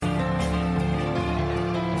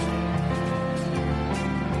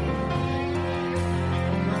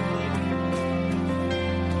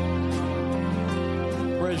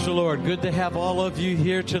Praise the Lord. Good to have all of you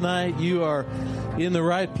here tonight. You are in the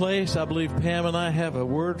right place. I believe Pam and I have a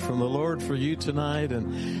word from the Lord for you tonight.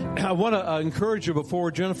 And I want to encourage you before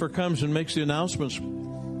Jennifer comes and makes the announcements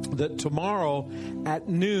that tomorrow at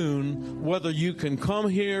noon, whether you can come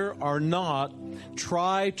here or not,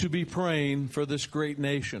 try to be praying for this great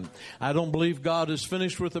nation. I don't believe God is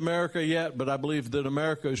finished with America yet, but I believe that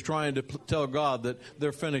America is trying to tell God that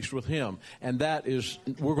they're finished with Him. And that is,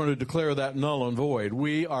 we're going to declare that null and void.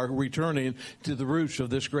 We are returning to the roots of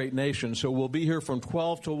this great nation. So we'll be here from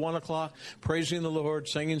 12 to 1 o'clock, praising the Lord,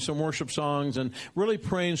 singing some worship songs, and really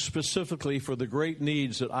praying specifically for the great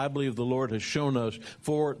needs that I believe the Lord has shown us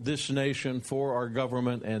for this nation, for our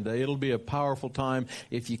government, and it'll be a powerful time.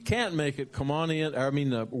 If you can't make it, come on in.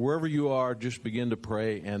 Wherever you are, just begin to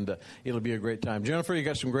pray, and it'll be a great time. Jennifer, you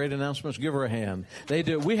got some great announcements. Give her a hand. They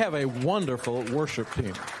do. We have a wonderful worship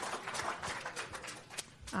team.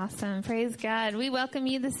 Awesome. Praise God. We welcome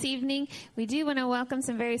you this evening. We do want to welcome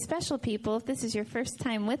some very special people. If this is your first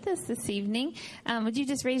time with us this evening, would you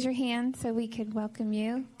just raise your hand so we could welcome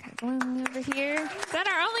you? Got one over here. Is that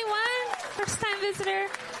our only one? First-time visitor?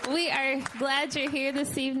 We are glad you're here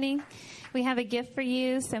this evening. We have a gift for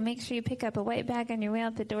you, so make sure you pick up a white bag on your way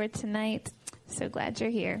out the door tonight. So glad you're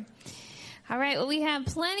here. All right, well, we have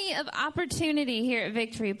plenty of opportunity here at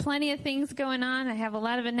Victory, plenty of things going on. I have a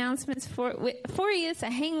lot of announcements for you, so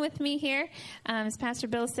hang with me here. As Pastor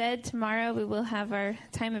Bill said, tomorrow we will have our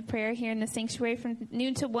time of prayer here in the sanctuary from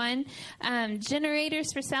noon to 1.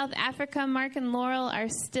 Generators for South Africa, Mark and Laurel are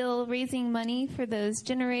still raising money for those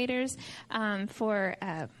generators for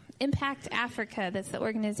Impact Africa. That's the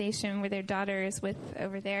organization where their daughter is with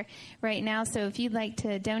over there right now. So if you'd like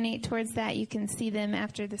to donate towards that, you can see them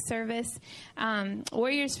after the service.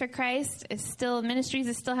 Warriors for Christ Ministries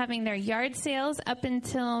is still having their yard sales up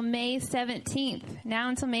until May 17th. Now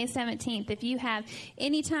until May 17th. If you have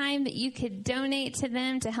any time that you could donate to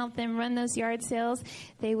them to help them run those yard sales,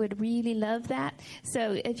 they would really love that.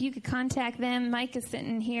 So if you could contact them, Mike is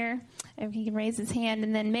sitting here. If he can raise his hand,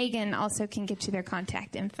 and then Megan also can get you their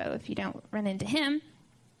contact info if you don't run into him.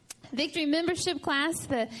 Victory membership class,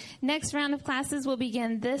 the next round of classes will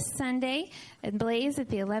begin this Sunday at Blaze at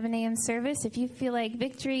the 11 a.m. service. If you feel like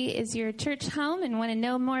Victory is your church home and want to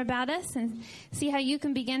know more about us and see how you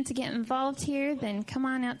can begin to get involved here, then come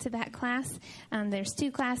on out to that class. There's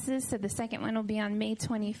 2 classes, so the second one will be on May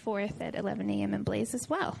 24th at 11 a.m. in Blaze as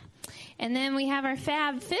well. And then we have our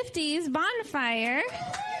Fab 50s bonfire.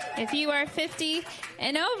 If you are 50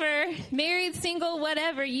 and over, married, single,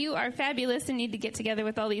 whatever, you are fabulous and need to get together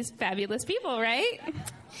with all these fabulous people, right?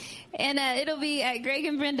 And it'll be at Greg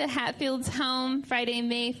and Brenda Hatfield's home Friday,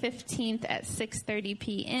 May 15th at 6:30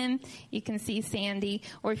 p.m. You can see Sandy,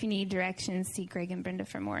 or if you need directions, see Greg and Brenda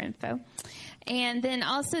for more info. And then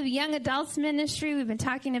also the Young Adults Ministry, we've been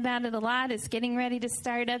talking about it a lot. It's getting ready to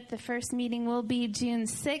start up. The first meeting will be June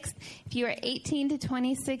 6th. If you are 18 to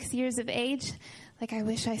 26 years of age, like I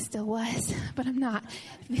wish I still was, but I'm not.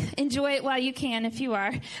 Enjoy it while you can if you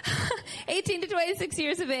are. 18 to 26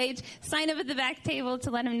 years of age, sign up at the back table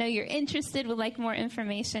to let them know you're interested, would like more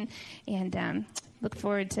information, and look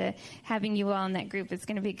forward to having you all in that group. It's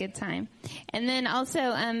going to be a good time. And then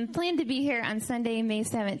also plan to be here on Sunday, May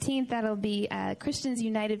 17th. That'll be Christians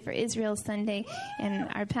United for Israel Sunday. And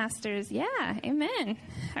our pastors, yeah, amen.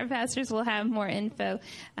 Our pastors will have more info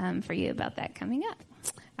for you about that coming up.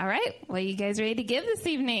 All right. Well, you guys ready to give this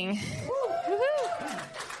evening?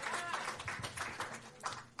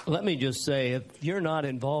 Let me just say, if you're not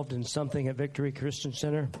involved in something at Victory Christian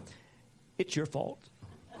Center, it's your fault.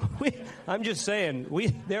 I'm just saying,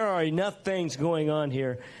 there are enough things going on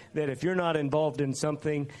here that if you're not involved in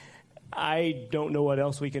something, I don't know what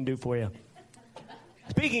else we can do for you.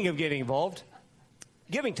 Speaking of getting involved,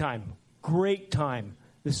 giving time, great time.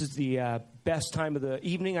 This is the best time of the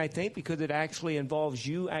evening, I think, because it actually involves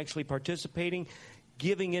you actually participating,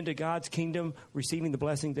 giving into God's kingdom, receiving the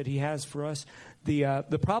blessing that He has for us.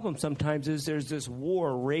 The problem sometimes is there's this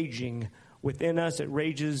war raging within us. It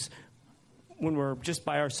rages when we're just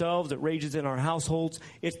by ourselves. It rages in our households.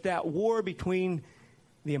 It's that war between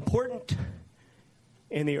the important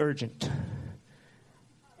and the urgent.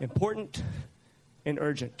 Important and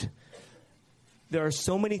urgent. There are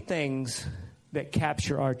so many things that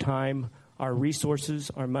capture our time, our resources,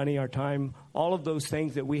 our money, our time, all of those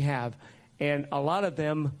things that we have. And a lot of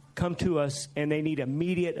them come to us and they need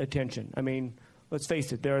immediate attention. I mean, let's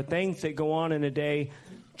face it, there are things that go on in a day.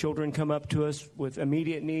 Children come up to us with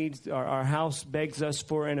immediate needs. Our house begs us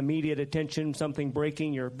for an immediate attention, something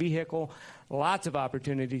breaking, your vehicle. Lots of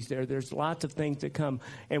opportunities there. There's lots of things that come.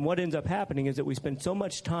 And what ends up happening is that we spend so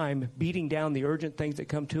much time beating down the urgent things that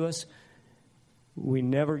come to us we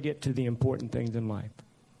never get to the important things in life.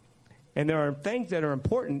 And there are things that are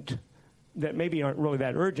important that maybe aren't really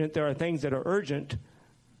that urgent. There are things that are urgent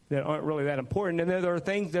that aren't really that important. And then there are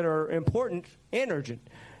things that are important and urgent.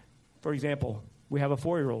 For example, we have a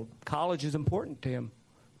 4-year-old. College is important to him.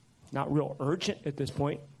 Not real urgent at this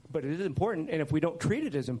point, but it is important. And if we don't treat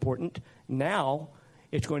it as important, now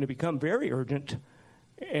it's going to become very urgent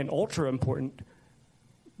and ultra important,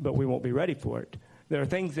 but we won't be ready for it. There are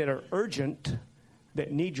things that are urgent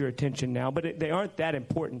that need your attention now, but they aren't that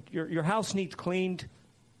important. Your house needs cleaned.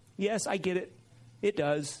 Yes, I get it. It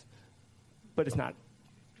does, but it's not.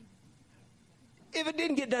 If it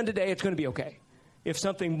didn't get done today, it's going to be okay. If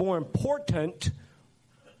something more important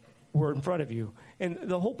were in front of you. And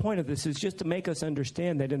the whole point of this is just to make us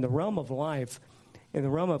understand that in the realm of life, in the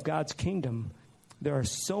realm of God's kingdom, there are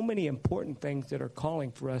so many important things that are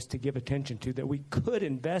calling for us to give attention to that we could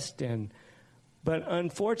invest in. But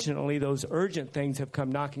unfortunately, those urgent things have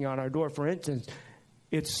come knocking on our door. For instance,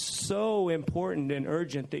 it's so important and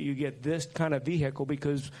urgent that you get this kind of vehicle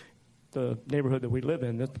because the neighborhood that we live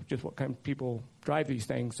in, that's just what kind of people drive these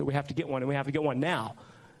things. So we have to get one, and we have to get one now.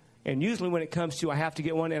 And usually when it comes to I have to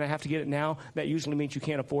get one and I have to get it now, that usually means you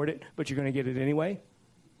can't afford it, but you're going to get it anyway.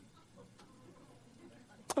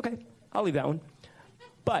 Okay, I'll leave that one.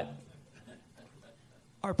 But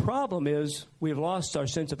our problem is we've lost our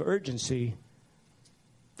sense of urgency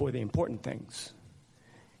for the important things.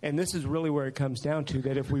 And this is really where it comes down to,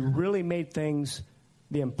 that if we really made things,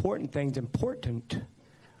 the important things, important,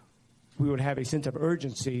 we would have a sense of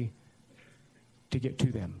urgency to get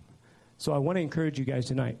to them. So I want to encourage you guys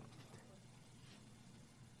tonight.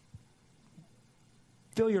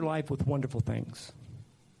 Fill your life with wonderful things.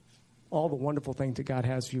 All the wonderful things that God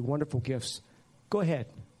has for you, wonderful gifts. Go ahead.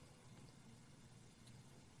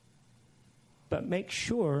 But make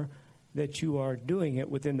sure that you are doing it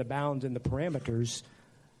within the bounds and the parameters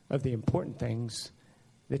of the important things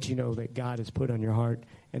that you know that God has put on your heart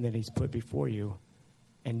and that he's put before you,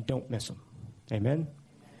 and don't miss them. Amen?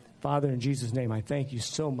 Father, in Jesus' name, I thank you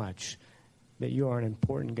so much that you are an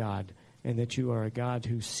important God and that you are a God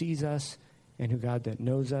who sees us and a God that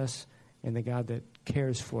knows us and the God that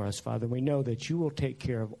cares for us, Father. We know that you will take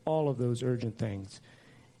care of all of those urgent things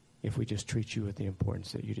if we just treat you with the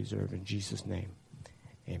importance that you deserve. In Jesus' name,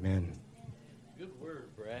 amen. Good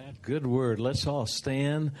word, Brad. Good word. Let's all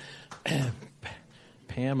stand.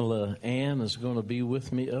 Pamela Ann is going to be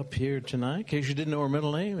with me up here tonight. In case you didn't know her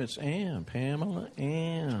middle name, it's Ann. Pamela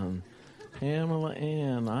Ann. Pamela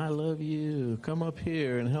Ann, I love you. Come up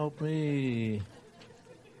here and help me.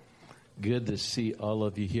 Good to see all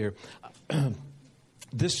of you here.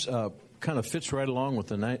 This kind of fits right along with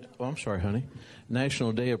the night. Oh, I'm sorry, honey.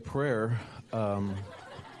 National Day of Prayer. What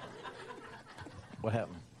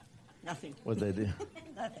happened? Nothing. What did they do?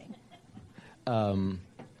 Nothing.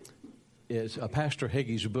 It's Pastor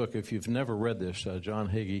Hagee's book. If you've never read this, John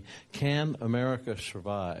Hagee, Can America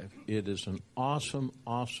Survive? It is an awesome,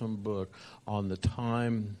 awesome book on the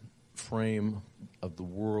time frame of the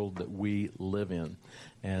world that we live in.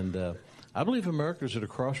 And I believe America's at a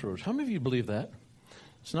crossroads. How many of you believe that?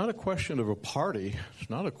 It's not a question of a party. It's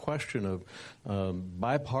not a question of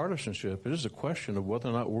bipartisanship. It is a question of whether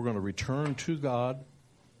or not we're going to return to God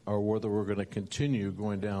or whether we're going to continue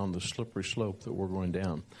going down the slippery slope that we're going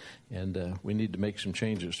down. And we need to make some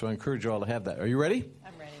changes. So I encourage you all to have that. Are you ready?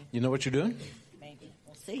 I'm ready. You know what you're doing? Maybe.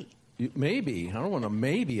 We'll see. Maybe. I don't want a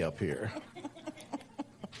maybe up here.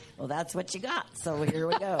 Well, that's what you got. So here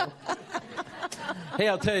we go. Hey,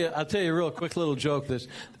 I'll tell you a real quick little joke. This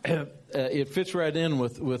it fits right in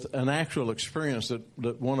with an actual experience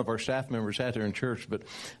that one of our staff members had here in church. But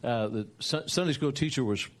the Sunday school teacher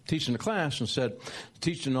was teaching the class and said,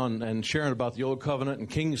 teaching on and sharing about the Old Covenant and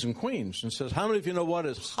kings and queens, and says, "How many of you know what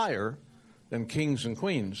is higher than kings and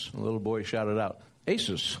queens?" And the little boy shouted out,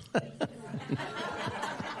 "Aces."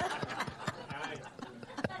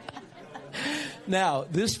 Now,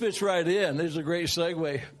 this fits right in. There's a great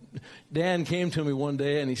segue. Dan came to me one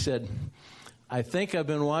day and he said, "I think I've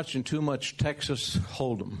been watching too much Texas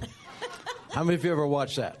Hold'em." How many of you ever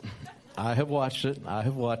watched that? I have watched it.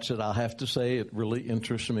 I'll have to say it really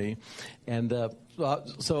interests me. And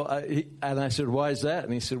I said, "Why is that?"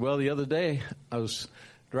 And he said, "Well, the other day I was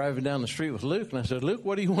driving down the street with Luke, and I said, 'Luke,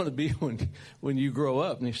 what do you want to be when you grow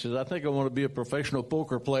up?' And he said, 'I think I want to be a professional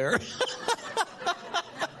poker player.'"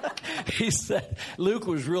 He said, Luke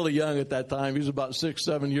was really young at that time. He was about 6,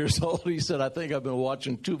 7 years old. He said, I think I've been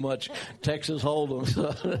watching too much Texas Hold'em. So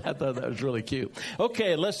I thought that was really cute.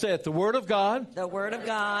 Okay, let's say it. The Word of God. The Word of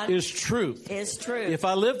God is truth. Is truth. If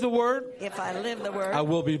I live the Word. If I live the Word. I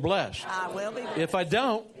will be blessed. I will be blessed. If I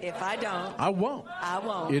don't. If I don't. I won't. I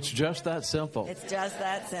won't. It's just that simple. It's just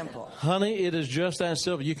that simple. Honey, it is just that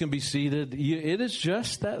simple. You can be seated. It is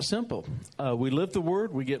just that simple. We live the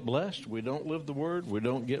Word, we get blessed. We don't live the Word, we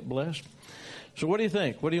don't get blessed. So what do you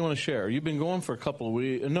think? What do you want to share? You've been going for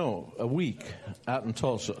a week out in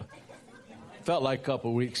Tulsa. Felt like a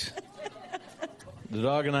couple of weeks. The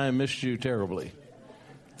dog and I missed you terribly.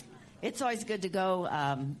 It's always good to go,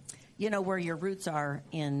 where your roots are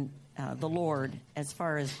in the Lord as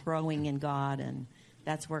far as growing in God. And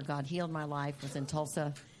that's where God healed my life, was in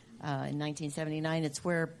Tulsa in 1979. It's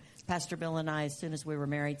where Pastor Bill and I, as soon as we were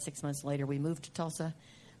married, 6 months later, we moved to Tulsa.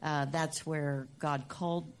 That's where God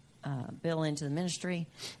called Bill into the ministry.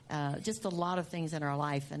 Just a lot of things in our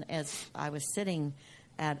life. And as I was sitting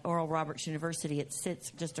at Oral Roberts University, it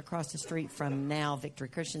sits just across the street from now Victory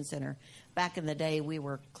Christian Center. Back in the day, we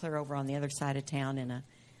were clear over on the other side of town in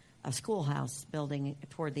a schoolhouse building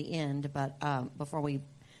toward the end. But before we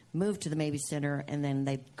moved to the Mabee Center, and then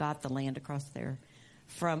they got the land across there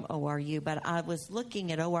from ORU. But I was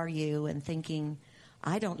looking at ORU and thinking,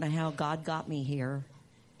 I don't know how God got me here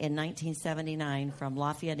in 1979 from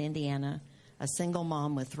Lafayette, Indiana, a single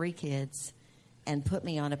mom with 3 kids, and put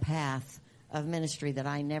me on a path of ministry that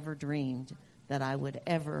I never dreamed that I would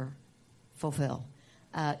ever fulfill.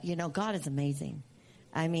 God is amazing.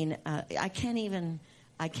 I mean, I can't even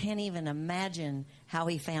imagine how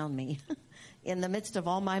he found me in the midst of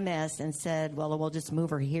all my mess and said, well, we'll just move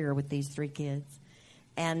her here with these 3 kids.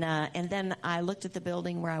 And then I looked at the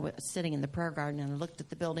building where I was sitting in the prayer garden, and I looked at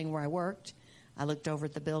the building where I worked. I looked over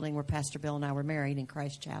at the building where Pastor Bill and I were married in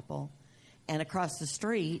Christ Chapel. And across the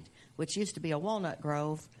street, which used to be a Walnut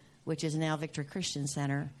Grove, which is now Victory Christian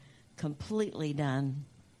Center, completely done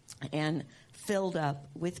and filled up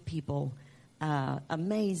with people.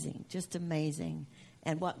 Amazing, just amazing.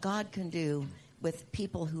 And what God can do with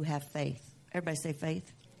people who have faith. Everybody say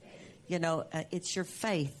faith. It's your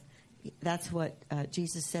faith. That's what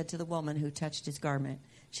Jesus said to the woman who touched his garment.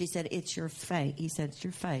 She said, it's your faith. He said, it's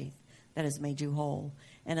your faith that has made you whole.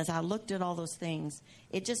 And as I looked at all those things,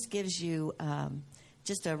 it just gives you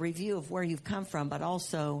just a review of where you've come from, but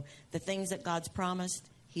also the things that God's promised,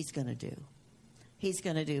 he's going to do. He's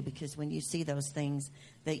going to do, because when you see those things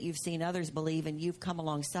that you've seen others believe and you've come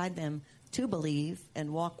alongside them to believe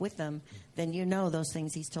and walk with them, then you know those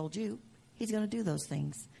things he's told you, he's going to do those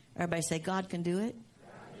things. Everybody say, God can do it.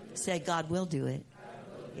 Say, God will do it.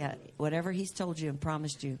 Yeah, whatever he's told you and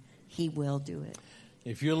promised you, he will do it.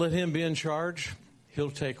 If you let him be in charge, he'll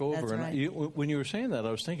take over. That's right. And when you were saying that,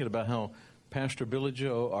 I was thinking about how Pastor Billy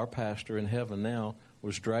Joe, our pastor in heaven now,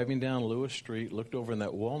 was driving down Lewis Street, looked over in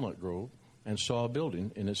that Walnut Grove, and saw a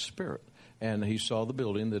building in his spirit. And he saw the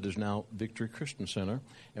building that is now Victory Christian Center.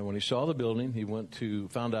 And when he saw the building, he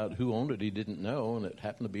found out who owned it. He didn't know, and it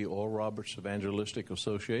happened to be Oral Roberts Evangelistic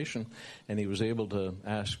Association. And he was able to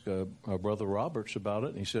ask our brother Roberts about it.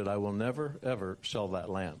 And he said, I will never, ever sell that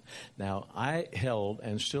land. Now, I held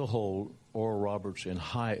and still hold Oral Roberts in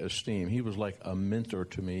high esteem. He was like a mentor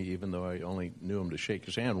to me, even though I only knew him to shake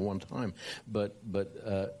his hand one time. But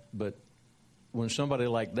when somebody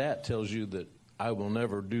like that tells you that I will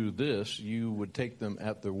never do this, you would take them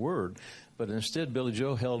at their word. But instead, Billy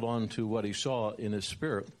Joe held on to what he saw in his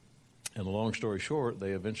spirit. And long story short,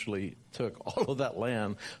 they eventually took all of that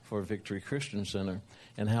land for Victory Christian Center.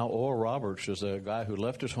 And how Oral Roberts is a guy who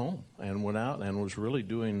left his home and went out and was really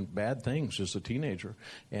doing bad things as a teenager.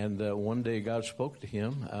 And one day God spoke to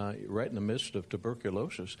him right in the midst of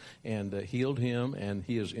tuberculosis and healed him, and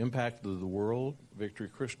he has impacted the world. Victory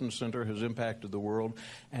Christian Center has impacted the world,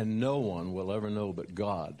 and no one will ever know but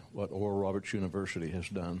God what Oral Roberts University has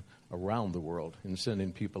done around the world in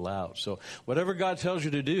sending people out. So whatever God tells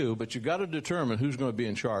you to do, but you've got to determine who's going to be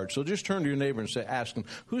in charge. So just turn to your neighbor and ask him,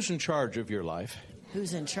 who's in charge of your life?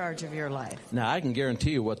 Who's in charge of your life? Now, I can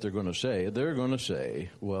guarantee you what they're going to say. They're going to say,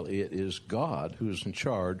 well, it is God who's in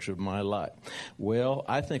charge of my life. Well,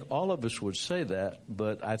 I think all of us would say that,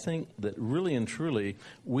 but I think that really and truly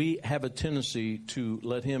we have a tendency to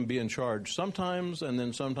let him be in charge sometimes, and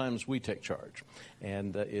then sometimes we take charge.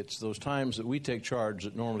 And it's those times that we take charge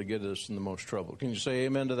that normally get us in the most trouble. Can you say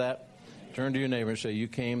amen to that? Turn to your neighbor and say, you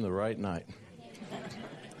came the right night.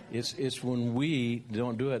 It's when we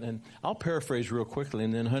don't do it. And I'll paraphrase real quickly,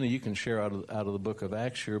 and then, honey, you can share out of the book of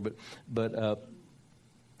Acts here. But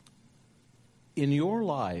in your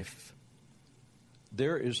life,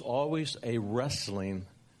 there is always a wrestling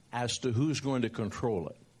as to who's going to control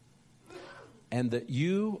it. And that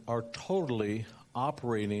you are totally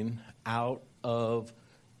operating out of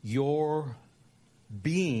your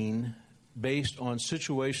being based on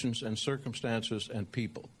situations and circumstances and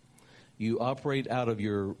people. You operate out of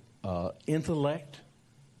your intellect.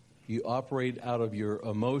 You operate out of your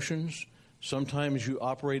emotions. Sometimes you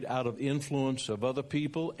operate out of influence of other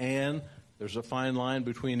people, and there's a fine line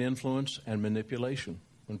between influence and manipulation.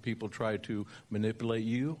 When people try to manipulate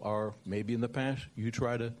you, or maybe in the past you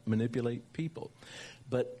try to manipulate people.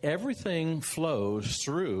 But everything flows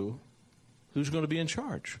through who's going to be in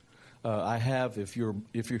charge. I have, if you're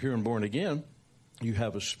here and born again, you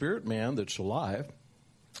have a spirit man that's alive.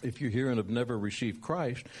 If you're here and have never received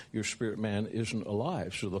Christ, your spirit man isn't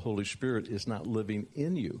alive, so the Holy Spirit is not living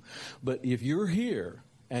in you. But if you're here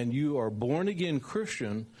and you are born again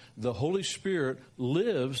Christian, the Holy Spirit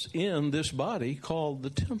lives in this body called the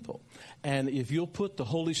temple. And if you'll put the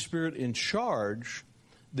Holy Spirit in charge,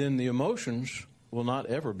 then the emotions will not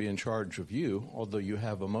ever be in charge of you, although you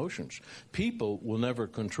have emotions. People will never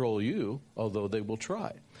control you, although they will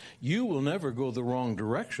try. You will never go the wrong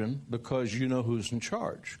direction because you know who's in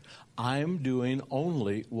charge. I'm doing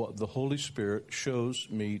only what the Holy Spirit shows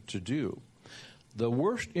me to do. The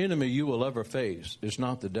worst enemy you will ever face is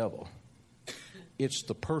not the devil. It's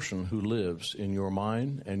the person who lives in your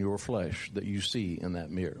mind and your flesh that you see in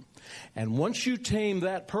that mirror. And once you tame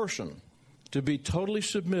that person to be totally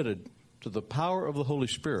submitted to the power of the Holy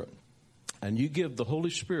Spirit, and you give the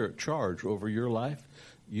Holy Spirit charge over your life,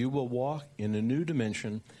 you will walk in a new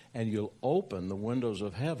dimension, and you'll open the windows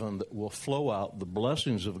of heaven that will flow out the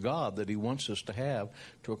blessings of God that He wants us to have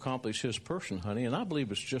to accomplish His person, honey. And I believe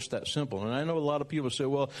it's just that simple. And I know a lot of people say,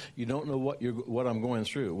 well, you don't know what I'm going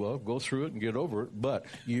through. Well, go through it and get over it. But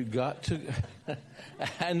you got to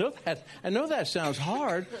I know that sounds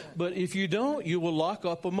hard, but if you don't, you will lock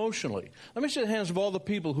up emotionally. Let me see the hands of all the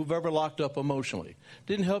people who've ever locked up emotionally.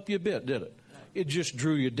 Didn't help you a bit, did it? It just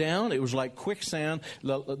drew you down. It was like quicksand.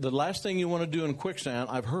 The last thing you want to do in quicksand,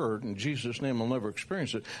 I've heard, in Jesus' name I'll never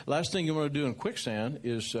experience it, last thing you want to do in quicksand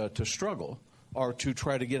is to struggle or to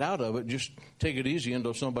try to get out of it. Just take it easy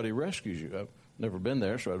until somebody rescues you. I've never been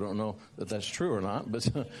there, so I don't know that that's true or not,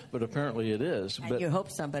 but apparently it is. And but you hope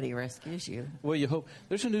somebody rescues you. Well, you hope.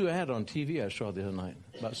 There's a new ad on TV I saw the other night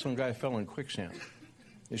about some guy fell in quicksand.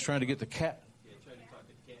 He's trying to get the cat.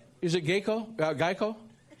 Is it Geico?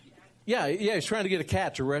 Yeah, he's trying to get a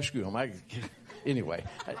cat to rescue him. Anyway,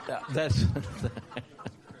 that's.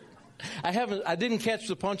 I didn't catch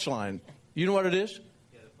the punchline. You know what it is?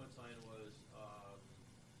 Yeah, the punchline was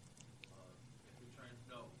if you're trying to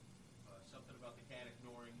know something about the cat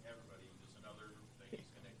ignoring everybody, just another thing he's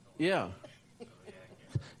going to ignore. Yeah.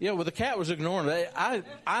 Yeah, well, the cat was ignoring it.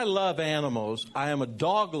 I love animals. I am a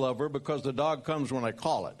dog lover because the dog comes when I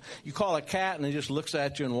call it. You call a cat and it just looks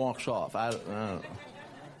at you and walks off. I don't know.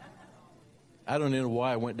 I don't know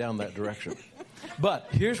why I went down that direction. But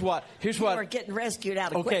here's what. We're getting rescued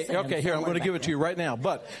out of quicksand. Okay, here, I'm going to give it to you right now.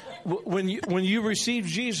 But when you received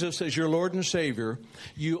Jesus as your Lord and Savior,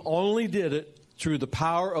 you only did it through the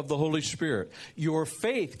power of the Holy Spirit. Your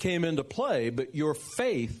faith came into play, but your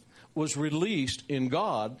faith was released in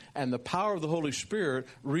God, and the power of the Holy Spirit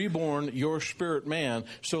reborn your spirit man.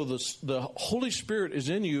 So the Holy Spirit is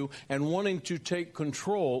in you and wanting to take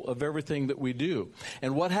control of everything that we do.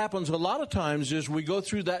 And what happens a lot of times is we go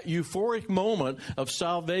through that euphoric moment of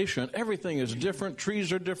salvation. Everything is different.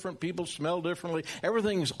 Trees are different. People smell differently.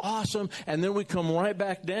 Everything is awesome. And then we come right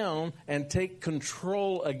back down and take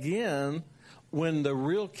control again, when the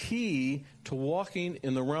real key to walking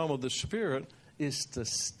in the realm of the Spirit is to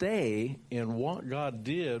stay in what God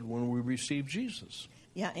did when we received Jesus.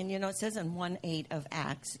 Yeah, and it says in 1:8 of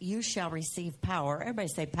Acts, you shall receive power. Everybody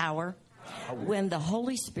say power. When the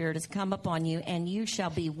Holy Spirit has come upon you, and you shall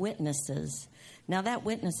be witnesses. Now that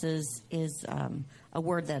witnesses is a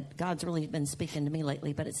word that God's really been speaking to me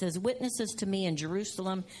lately, but it says witnesses to me in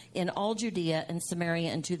Jerusalem, in all Judea and Samaria,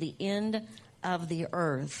 and to the end of the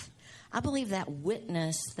earth. I believe that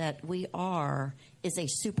witness that we are is a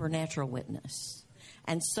supernatural witness.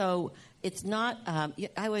 And so it's not, I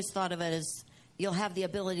always thought of it as you'll have the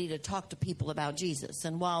ability to talk to people about Jesus.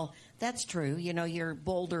 And while that's true, you're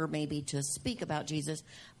bolder maybe to speak about Jesus,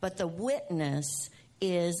 but the witness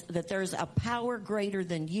is that there's a power greater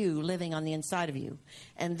than you living on the inside of you.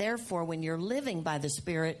 And therefore, when you're living by the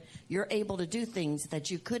Spirit, you're able to do things that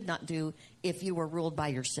you could not do if you were ruled by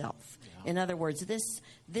yourself. In other words,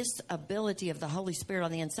 this ability of the Holy Spirit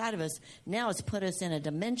on the inside of us now has put us in a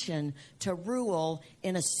dimension to rule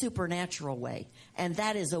in a supernatural way. And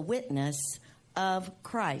that is a witness of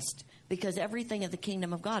Christ, because everything of the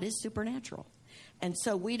kingdom of God is supernatural. And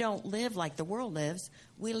so we don't live like the world lives.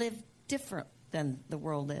 We live different than the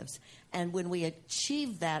world lives. And when we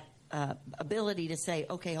achieve that ability to say,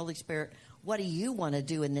 okay, Holy Spirit, what do you want to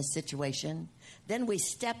do in this situation? Then we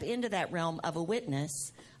step into that realm of a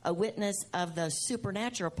witness of the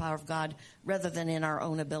supernatural power of God rather than in our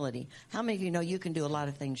own ability. How many of you know you can do a lot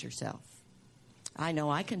of things yourself? I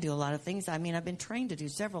know I can do a lot of things. I mean, I've been trained to do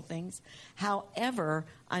several things. However,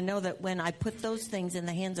 I know that when I put those things in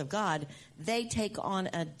the hands of God, they take on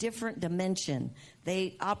a different dimension.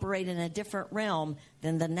 They operate in a different realm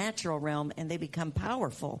than the natural realm, and they become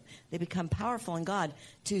powerful. They become powerful in God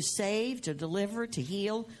to save, to deliver, to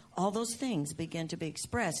heal. All those things begin to be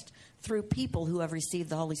expressed through people who have received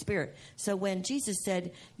the Holy Spirit. So when Jesus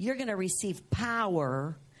said, you're going to receive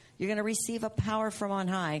power, you're going to receive a power from on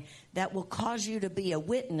high that will cause you to be a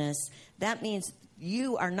witness. That means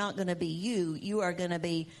you are not going to be you. You are going to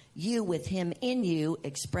be you with him in you,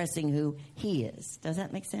 expressing who he is. Does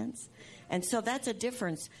that make sense? And so that's a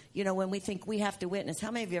difference, you know, when we think we have to witness.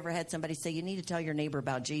 How many of you ever had somebody say, you need to tell your neighbor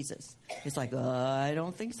about Jesus? It's like, I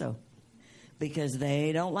don't think so, because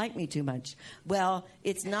they don't like me too much. Well,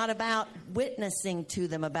 it's not about witnessing to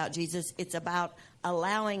them about Jesus. It's about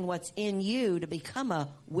allowing what's in you to become a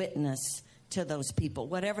witness to those people,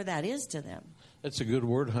 whatever that is to them. That's a good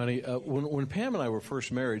word, honey. When Pam and I were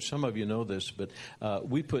first married, some of you know this, but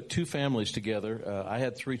we put two families together. I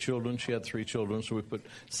had 3 children. She had 3 children, so we put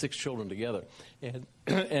 6 children together.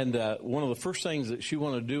 And one of the first things that she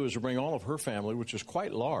wanted to do is to bring all of her family, which is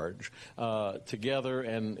quite large, together.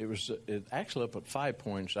 And it actually up at 5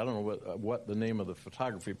 Points. I don't know what the name of the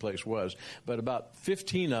photography place was, but about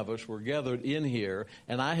 15 of us were gathered in here.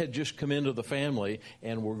 And I had just come into the family,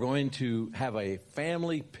 and we're going to have a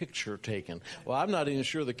family picture taken. Well, I'm not even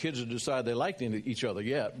sure the kids have decided they liked each other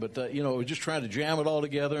yet, but we're just trying to jam it all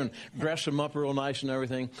together and dress them up real nice and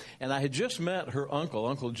everything. And I had just met her uncle,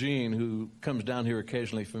 Uncle Gene, who comes down here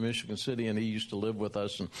occasionally from Michigan City, and he used to live with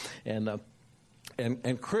us.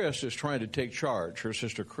 And Chris is trying to take charge, her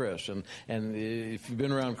sister Chris. And if you've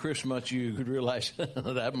been around Chris much, you could realize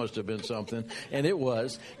that must have been something. And it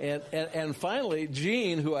was. And finally,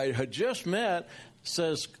 Gene, who I had just met,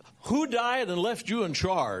 says, who died and left you in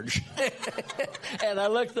charge? And I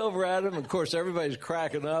looked over at him. Of course, everybody's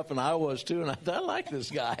cracking up, and I was too. And I thought, I like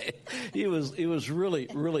this guy. He was really,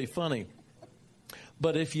 really funny.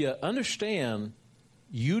 But if you understand,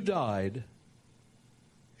 you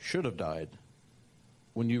should have died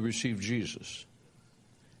when you received Jesus.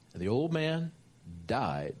 And the old man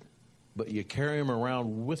died, but you carry him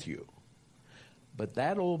around with you. But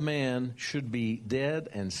that old man should be dead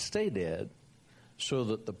and stay dead, so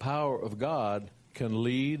that the power of God can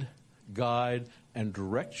lead, guide, and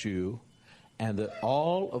direct you, and that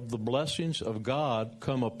all of the blessings of God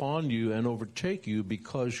come upon you and overtake you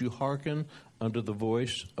because you hearken unto the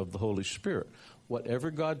voice of the Holy Spirit.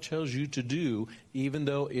 Whatever God tells you to do, even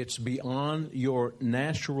though it's beyond your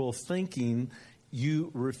natural thinking,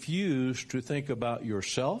 you refuse to think about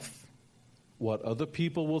yourself, what other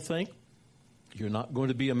people will think. You're not going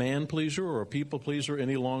to be a man pleaser or a people pleaser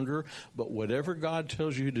any longer, but whatever God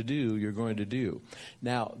tells you to do, you're going to do.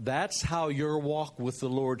 Now, that's how your walk with the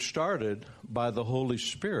Lord started, by the Holy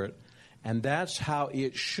Spirit, and that's how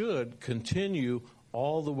it should continue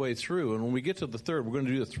all the way through. And when we get to the third, we're going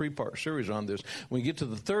to do a 3-part series on this. When we get to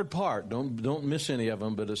the third part, don't miss any of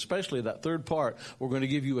them, but especially that third part, we're going to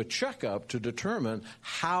give you a checkup to determine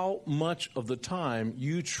how much of the time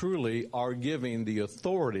you truly are giving the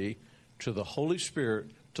authority to the Holy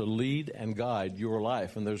Spirit to lead and guide your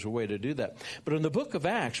life. And there's a way to do that. But in the book of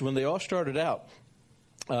Acts, when they all started out,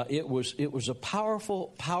 it was a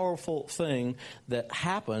powerful, powerful thing that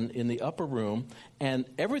happened in the upper room, and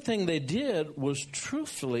everything they did was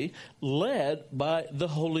truthfully led by the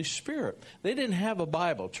Holy Spirit. They didn't have a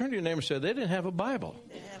Bible. Turn to your neighbor and say, they didn't have a Bible.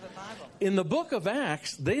 They didn't have a Bible. In the book of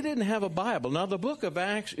Acts, they didn't have a Bible. Now, the book of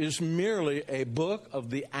Acts is merely a book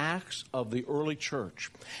of the acts of the early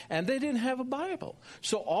church. And they didn't have a Bible.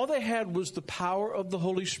 So all they had was the power of the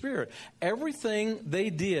Holy Spirit. Everything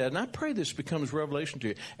they did, and I pray this becomes revelation to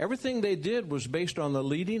you, everything they did was based on the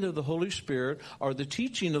leading of the Holy Spirit or the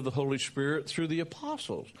teaching of the Holy Spirit through the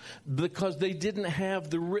apostles, because they didn't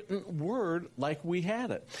have the written word like we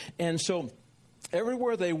had it. And so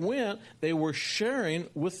everywhere they went, they were sharing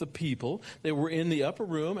with the people. They were in the upper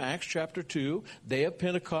room, Acts chapter 2, day of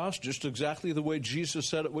Pentecost, just exactly the way Jesus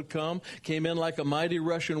said it would come, came in like a mighty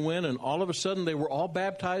rushing wind, and all of a sudden they were all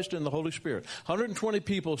baptized in the Holy Spirit. 120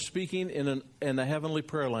 people speaking in a heavenly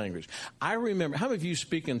prayer language. I remember, how many of you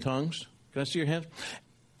speak in tongues? Can I see your hands?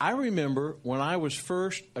 I remember when I was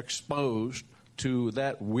first exposed to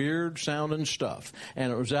that weird sounding stuff.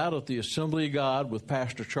 And it was out at the Assembly of God with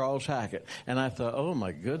Pastor Charles Hackett. And I thought, oh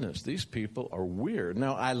my goodness, these people are weird.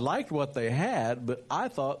 Now, I liked what they had, but I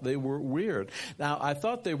thought they were weird. Now, I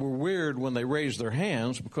thought they were weird when they raised their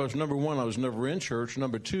hands because, number one, I was never in church.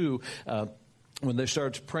 Number two, when they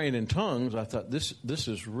started praying in tongues, I thought, this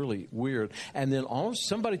is really weird. And then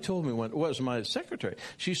somebody told me, it was my secretary.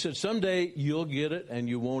 She said, someday you'll get it and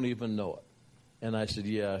you won't even know it. And I said,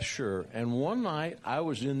 yeah, sure. And one night I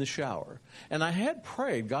was in the shower and I had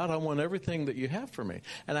prayed, God, I want everything that you have for me.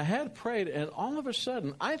 And I had prayed, and all of a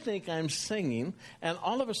sudden I think I'm singing, and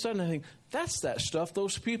all of a sudden I think, that's that stuff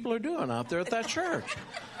those people are doing out there at that church.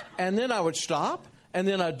 And then I would stop, and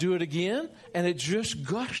then I'd do it again, and it just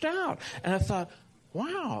gushed out. And I thought,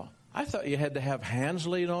 wow. I thought you had to have hands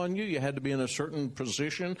laid on you. You had to be in a certain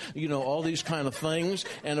position, all these kind of things.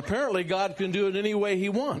 And apparently God can do it any way he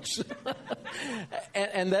wants.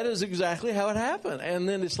 and that is exactly how it happened. And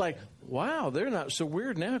then it's like, wow, they're not so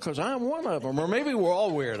weird now because I'm one of them. Or maybe we're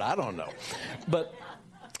all weird. I don't know. But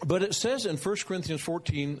it says in 1 Corinthians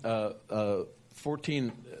 14 and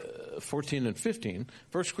 15,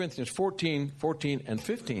 1 Corinthians 14 and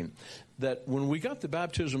 15, that when we got the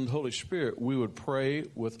baptism of the Holy Spirit, we would pray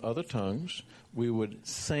with other tongues. We would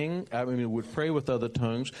sing. We would pray with other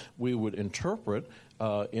tongues. We would interpret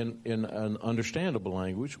in an understandable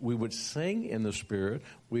language. We would sing in the Spirit.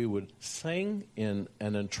 We would sing in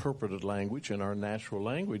an interpreted language, in our natural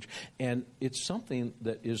language. And it's something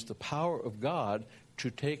that is the power of God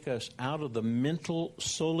to take us out of the mental,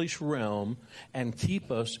 soulish realm and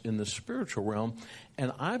keep us in the spiritual realm.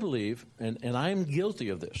 And I believe, and I'm guilty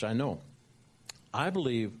of this, I know, I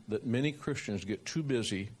believe that many Christians get too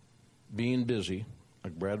busy being busy,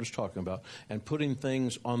 like Brad was talking about, and putting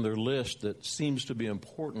things on their list that seems to be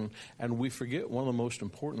important, and we forget one of the most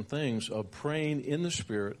important things of praying in the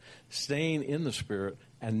Spirit, staying in the Spirit,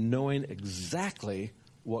 and knowing exactly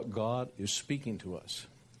what God is speaking to us.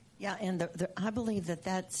 Yeah, and I believe that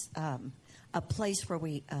that's a place where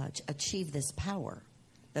we achieve this power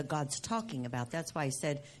that God's talking about. That's why he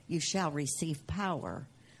said, you shall receive power.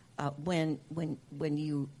 When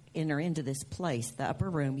you enter into this place, the upper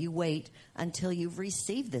room, you wait until you've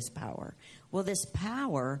received this power. Well, this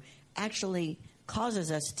power actually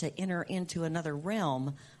causes us to enter into another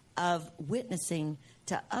realm of witnessing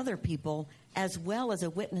to other people as well as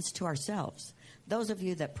a witness to ourselves. Those of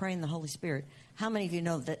you that pray in the Holy Spirit, how many of you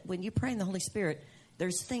know that when you pray in the Holy Spirit,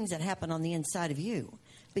 there's things that happen on the inside of you?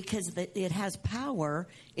 Because it has power.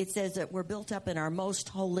 It says that we're built up in our most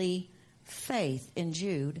holy faith in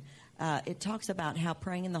Jude. It talks about how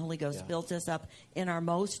praying in the Holy Ghost builds us up in our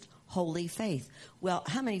most holy faith. Well,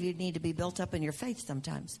 how many of you need to be built up in your faith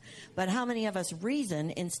sometimes? But how many of us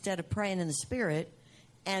reason instead of praying in the Spirit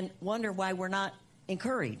and wonder why we're not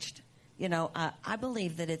encouraged? I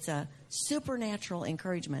believe that it's a supernatural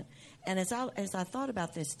encouragement. And as I thought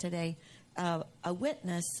about this today, a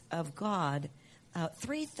witness of God,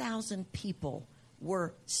 3,000 people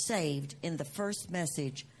were saved in the first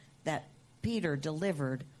message that Peter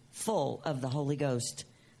delivered full of the Holy Ghost.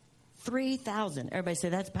 3,000. Everybody say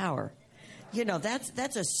that's power.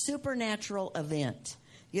 That's a supernatural event.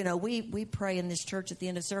 We pray in this church at the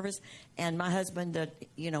end of service, and my husband,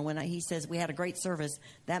 when he says we had a great service,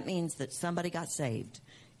 that means that somebody got saved.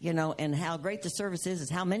 And how great the service is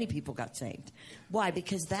how many people got saved. Why?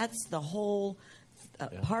 Because that's the whole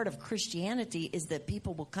part of Christianity, is that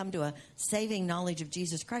people will come to a saving knowledge of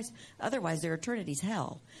Jesus Christ. Otherwise, their eternity's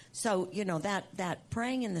hell. So, that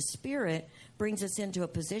praying in the Spirit brings us into a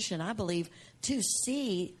position, I believe, to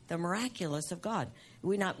see the miraculous of God.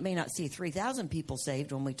 We may not see 3,000 people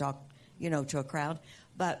saved when we talk, to a crowd,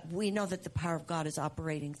 but we know that the power of God is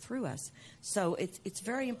operating through us. So it's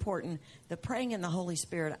very important. The praying in the Holy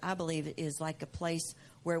Spirit, I believe, is like a place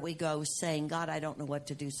where we go saying, God, I don't know what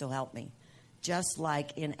to do, so help me. Just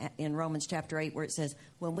like in Romans chapter 8, where it says,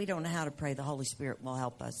 when we don't know how to pray, the Holy Spirit will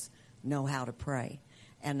help us know how to pray.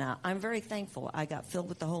 And I'm very thankful. I got filled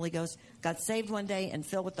with the Holy Ghost, got saved one day and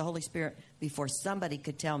filled with the Holy Spirit before somebody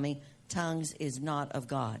could tell me tongues is not of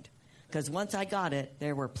God. Because once I got it,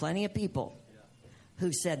 there were plenty of people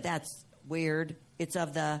who said, that's weird. It's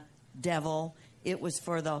of the devil. It was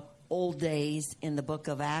for the old days in the book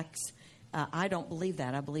of Acts. I don't believe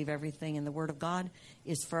that. I believe everything in the Word of God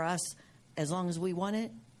is for us. As long as we want it,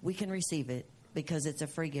 we can receive it because it's a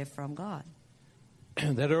free gift from God.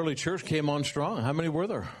 That early church came on strong. How many were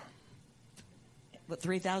there?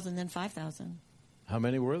 3,000, then 5,000. How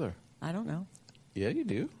many were there? I don't know. Yeah, you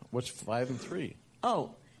do. What's 5 and 3?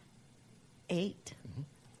 Oh, 8. Mm-hmm.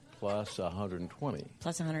 Plus 120.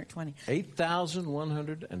 Plus 120.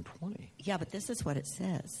 8,120. Yeah, but this is what it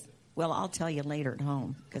says. Well, I'll tell you later at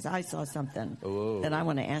home because I saw something that I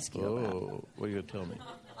want to ask you about. What are you going to tell me?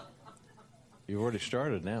 You've already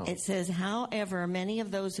started now. It says, however, many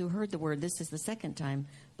of those who heard the word, this is the second time,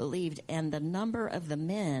 believed, and the number of the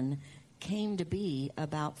men came to be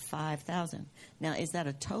about 5,000. Now, is that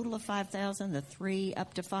a total of 5,000, the 3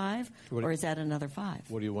 up to 5, or is that another 5?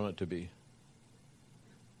 What do you want it to be?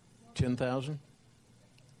 10,000?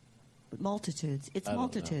 Multitudes. It's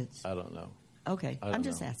multitudes. I don't know. Okay, I'm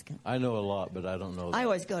just asking. I know a lot, but I don't know that. I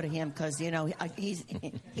always go to him because,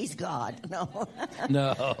 he's God. No.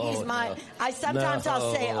 No. He's my. No.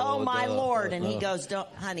 I'll say, "Oh my no, Lord," and no. he goes, "Don't,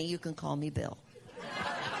 honey, you can call me Bill."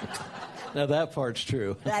 Now that part's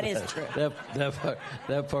true. That is true.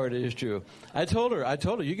 that part is true. I told her,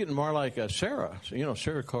 you're getting more like Sarah.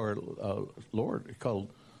 Sarah called Lord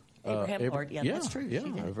called Abraham Lord. Yeah, that's true. Yeah,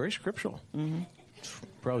 very scriptural. Mm-hmm.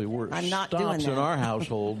 Probably word I'm not stops doing that. in our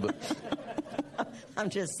household, but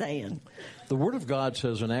I'm just saying. The Word of God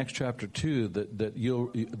says in Acts chapter 2 that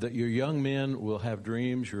your young men will have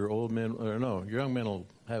dreams, your young men will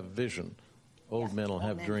have vision, old men will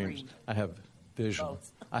have dreams. I have vision.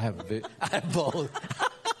 Both. I have both.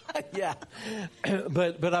 Yeah,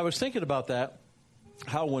 but I was thinking about that.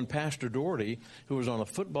 How when Pastor Doherty, who was on a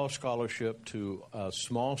football scholarship to a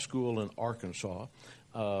small school in Arkansas,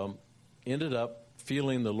 ended up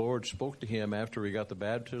feeling the Lord spoke to him after he got the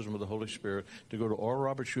baptism of the Holy Spirit to go to Oral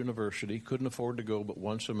Roberts University. Couldn't afford to go but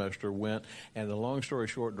one semester, went, and the long story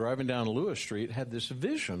short, driving down Lewis Street, had this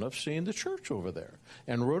vision of seeing the church over there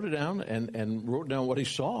and wrote it down and wrote down what he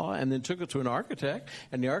saw and then took it to an architect,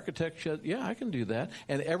 and the architect said, yeah, I can do that.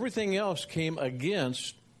 And everything else came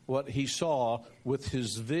against what he saw with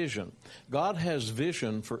his vision. God has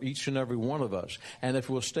vision for each and every one of us. And if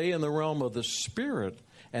we'll stay in the realm of the Spirit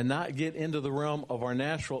and not get into the realm of our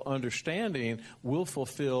natural understanding, we'll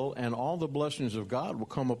fulfill, and all the blessings of God will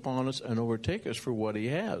come upon us and overtake us for what he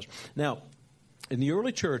has. Now, in the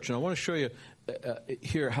early church, and I want to show you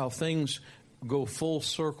here how things go full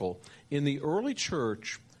circle. In the early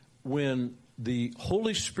church, when the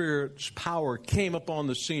Holy Spirit's power came upon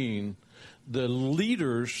the scene, the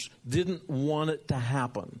leaders didn't want it to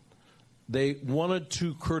happen. They wanted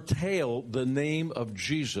to curtail the name of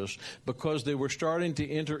Jesus because they were starting to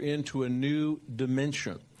enter into a new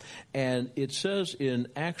dimension. And it says in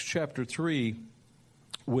Acts chapter 3,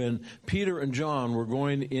 when Peter and John were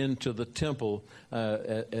going into the temple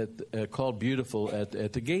called Beautiful,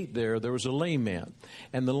 at the gate there was a lame man.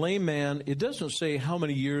 And the lame man, it doesn't say how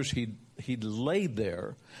many years he'd laid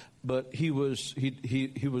there, but he was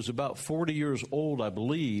about 40 years old, I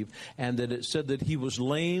believe, and that it said that he was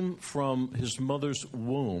lame from his mother's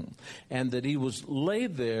womb, and that he was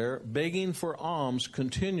laid there begging for alms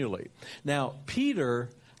continually. Now,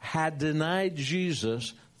 Peter had denied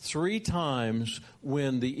Jesus 3 times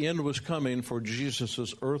when the end was coming for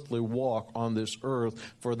Jesus' earthly walk on this earth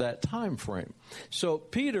for that time frame. So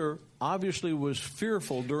Peter obviously was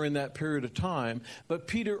fearful during that period of time, but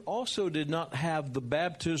Peter also did not have the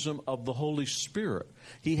baptism of the Holy Spirit.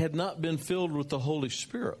 He had not been filled with the Holy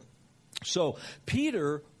Spirit. So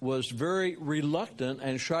Peter was very reluctant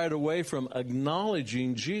and shied away from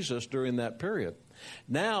acknowledging Jesus during that period.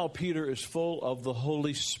 Now Peter is full of the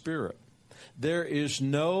Holy Spirit. There is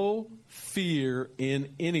no fear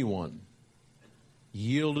in anyone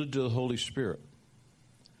yielded to the Holy Spirit.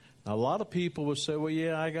 Now, a lot of people would say, well,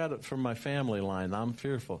 yeah, I got it from my family line. I'm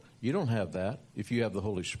fearful. You don't have that if you have the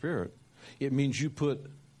Holy Spirit. It means you put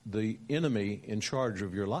the enemy in charge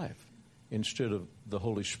of your life instead of the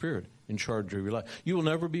Holy Spirit in charge of your life. You will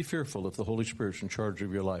never be fearful if the Holy Spirit's in charge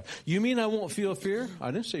of your life. You mean I won't feel fear?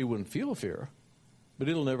 I didn't say you wouldn't feel fear, but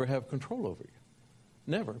it'll never have control over you.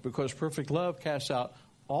 Never, because perfect love casts out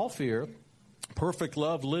all fear. Perfect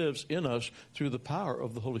love lives in us through the power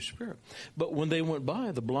of the Holy Spirit. But when they went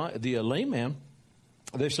by the lame man,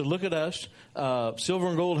 they said, look at us. Silver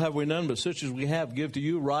and gold have we none, but such as we have give to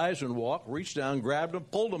you. Rise and walk. Reached down, grabbed him,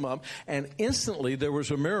 pulled him up, and instantly there was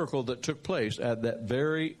a miracle that took place at that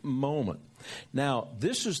very moment. Now,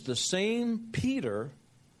 this is the same Peter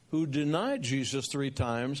who denied Jesus 3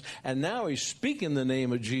 times, and now he's speaking the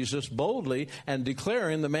name of Jesus boldly and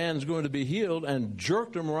declaring the man's going to be healed, and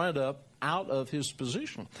jerked him right up out of his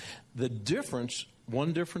position. The difference,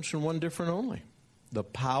 one difference and one different only. The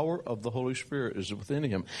power of the Holy Spirit is within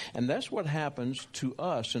him. And that's what happens to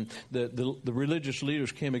us. And the religious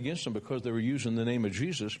leaders came against him because they were using the name of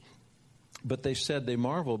Jesus. But they said they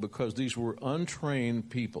marveled because these were untrained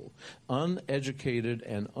people, uneducated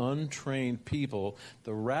and untrained people.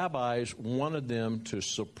 The rabbis wanted them to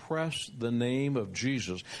suppress the name of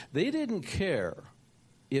Jesus. They didn't care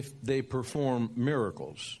if they perform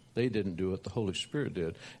miracles. They didn't do it. The Holy Spirit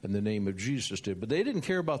did, and the name of Jesus did. But they didn't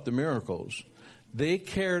care about the miracles. They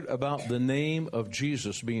cared about the name of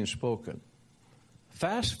Jesus being spoken.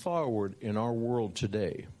 Fast forward in our world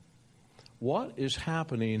today. What is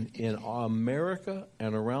happening in America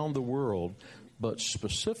and around the world, but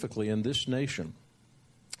specifically in this nation?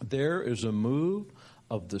 There is a move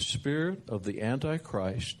of the spirit of the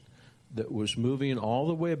Antichrist that was moving all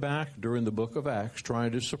the way back during the book of Acts,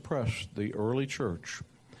 trying to suppress the early church,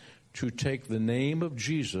 to take the name of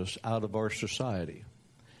Jesus out of our society,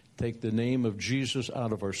 take the name of Jesus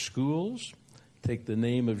out of our schools, take the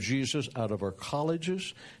name of Jesus out of our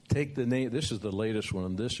colleges, take the name, this is the latest one,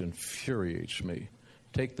 and this infuriates me,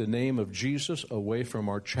 take the name of Jesus away from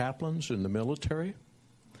our chaplains in the military,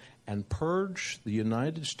 and purge the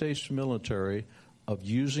United States military of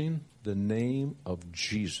using the name of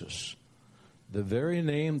Jesus. The very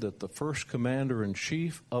name that the first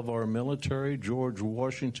commander-in-chief of our military, George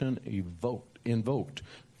Washington, invoked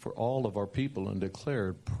for all of our people and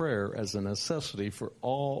declared prayer as a necessity for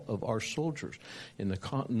all of our soldiers in the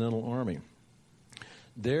Continental Army.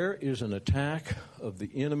 There is an attack of the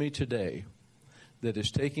enemy today that is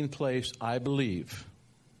taking place, I believe,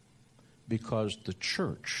 because the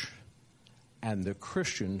church and the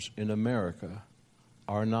Christians in America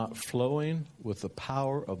are not flowing with the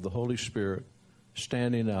power of the Holy Spirit,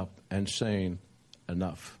 standing up and saying,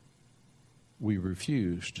 enough. We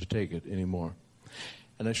refuse to take it anymore.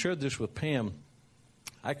 And I shared this with Pam.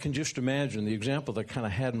 I can just imagine the example that kind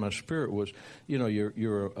of had in my spirit was, you know,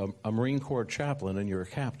 you're a Marine Corps chaplain and you're a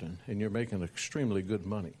captain and you're making extremely good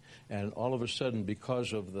money. And all of a sudden,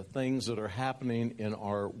 because of the things that are happening in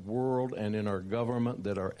our world and in our government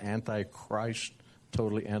that are anti-Christ,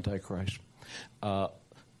 totally anti-Christ,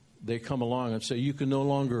 they come along and say, you can no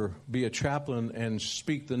longer be a chaplain and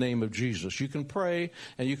speak the name of Jesus. You can pray,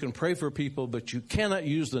 and you can pray for people, but you cannot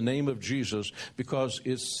use the name of Jesus because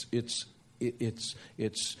it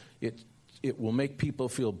will make people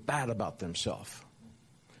feel bad about themselves.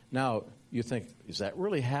 Now, you think, is that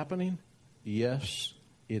really happening? Yes,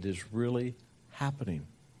 it is really happening.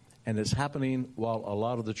 And it's happening while a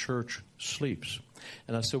lot of the church sleeps.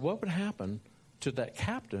 And I said, what would happen to that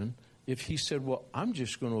captain if he said, well, I'm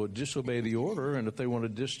just going to disobey the order, and if they want to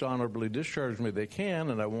dishonorably discharge me, they can,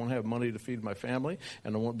 and I won't have money to feed my family,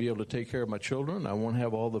 and I won't be able to take care of my children, and I won't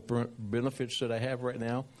have all the benefits that I have right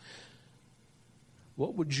now.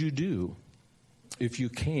 What would you do if you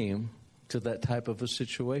came to that type of a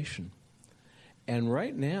situation? And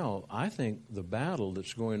right now, I think the battle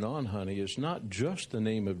that's going on, honey, is not just the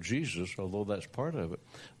name of Jesus, although that's part of it,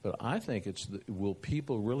 but I think it's will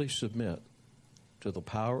people really submit to the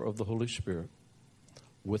power of the Holy Spirit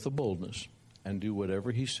with a boldness and do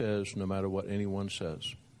whatever he says, no matter what anyone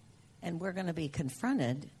says. And we're going to be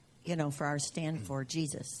confronted, for our stand for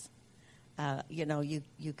Jesus.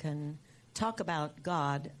 You can talk about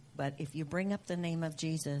God, but if you bring up the name of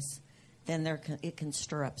Jesus, then it can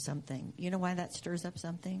stir up something. You know why that stirs up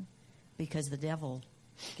something? Because the devil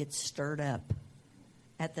gets stirred up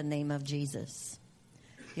at the name of Jesus.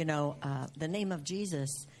 The name of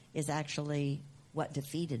Jesus is actually what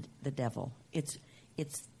defeated the devil. It's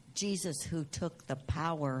Jesus who took the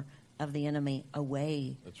power of the enemy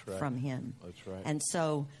away from him. That's right. And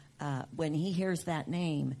so when he hears that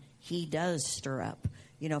name, he does stir up.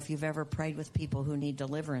 If you've ever prayed with people who need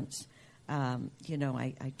deliverance,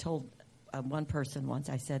 I told one person once,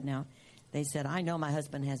 I said, they said, I know my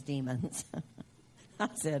husband has demons. I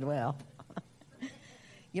said, well,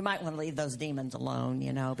 you might want to leave those demons alone,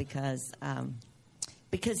 because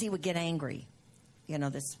he would get angry.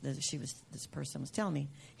 This person was telling me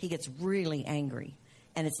he gets really angry,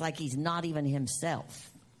 and it's like he's not even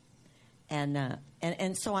himself. And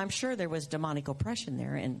so I'm sure there was demonic oppression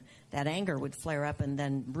there, and that anger would flare up and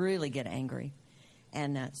then really get angry.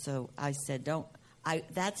 And so I said,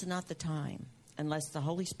 that's not the time unless the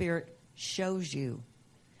Holy Spirit shows you.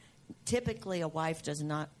 Typically, a wife does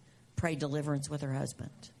not pray deliverance with her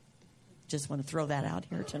husband. Just want to throw that out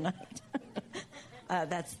here tonight.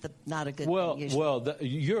 That's not a good thing usually. Well,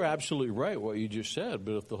 you're absolutely right what you just said,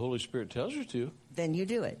 but if the Holy Spirit tells you to, then you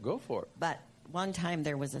do it. Go for it. But one time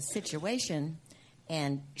there was a situation,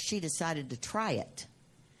 and she decided to try it.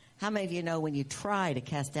 How many of you know when you try to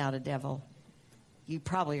cast out a devil, you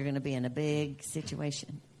probably are going to be in a big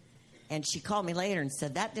situation? And she called me later and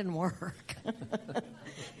said, that didn't work.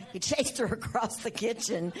 He chased her across the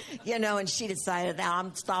kitchen, and she decided, now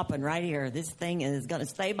I'm stopping right here. This thing is going to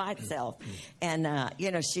stay by itself. And,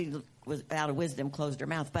 she was out of wisdom, closed her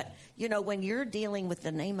mouth. But, when you're dealing with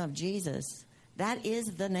the name of Jesus, that is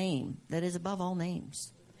the name that is above all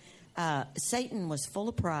names. Satan was full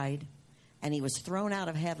of pride, and he was thrown out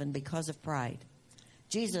of heaven because of pride.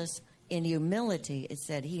 Jesus, in humility, it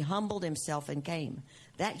said, he humbled himself and came.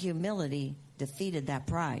 That humility defeated that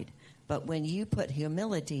pride. But when you put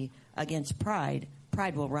humility against pride,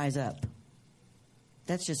 pride will rise up.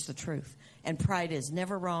 That's just the truth. And pride is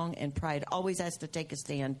never wrong, and pride always has to take a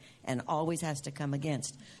stand and always has to come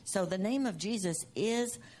against. So the name of Jesus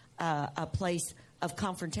is a place of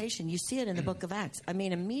confrontation. You see it in the book of Acts. I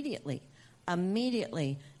mean, immediately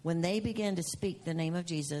when they began to speak the name of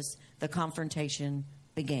Jesus, the confrontation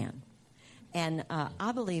began. And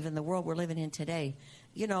I believe in the world we're living in today,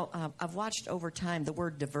 I've watched over time the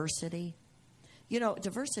word diversity.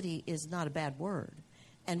 Diversity is not a bad word.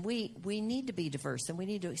 And we need to be diverse, and we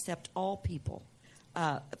need to accept all people,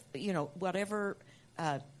 whatever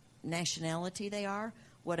nationality they are,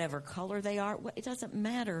 whatever color they are. It doesn't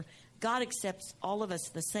matter. God accepts all of us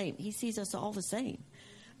the same. He sees us all the same.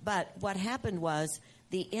 But what happened was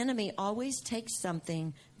the enemy always takes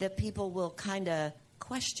something that people will kind of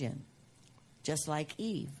question, just like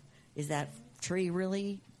Eve. Is that tree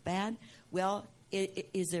really bad? Well,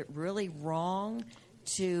 is it really wrong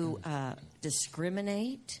to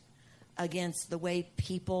discriminate against the way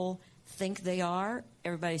people think they are?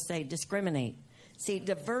 Everybody say discriminate. See,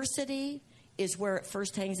 diversity is where it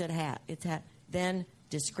first hangs its hat. Then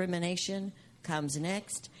discrimination comes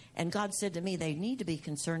next. And God said to me, they need to be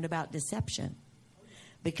concerned about deception,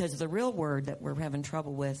 because the real word that we're having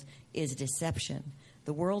trouble with is deception.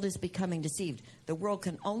 The world is becoming deceived. The world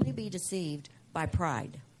can only be deceived by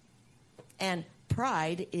pride. And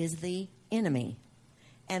pride is the enemy.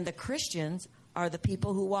 And the Christians are the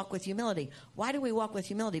people who walk with humility. Why do we walk with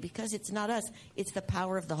humility? Because it's not us. It's the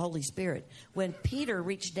power of the Holy Spirit. When Peter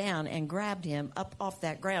reached down and grabbed him up off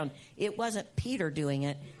that ground, it wasn't Peter doing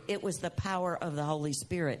it. It was the power of the Holy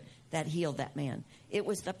Spirit that healed that man. It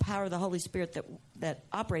was the power of the Holy Spirit that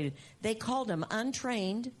operated. They called him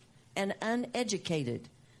untrained and uneducated.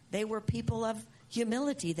 They were people of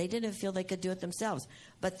humility. They didn't feel they could do it themselves.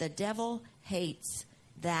 But the devil hates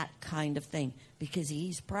that kind of thing because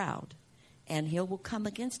he's proud. And he will come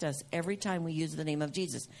against us every time we use the name of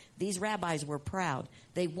Jesus. These rabbis were proud.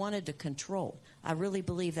 They wanted to control. I really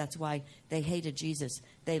believe that's why they hated Jesus.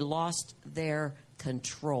 They lost their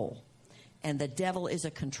control. And the devil is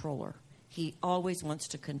a controller. He always wants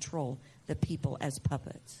to control the people as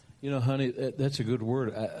puppets. Honey, that's a good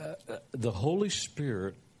word. The Holy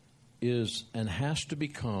Spirit is and has to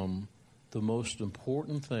become the most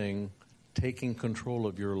important thing taking control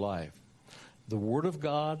of your life. The Word of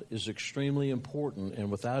God is extremely important, and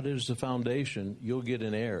without it as the foundation, you'll get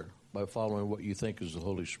in error by following what you think is the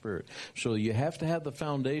Holy Spirit. So you have to have the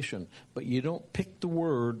foundation, but you don't pick the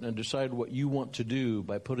Word and decide what you want to do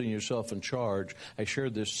by putting yourself in charge. I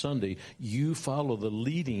shared this Sunday. You follow the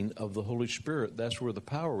leading of the Holy Spirit. That's where the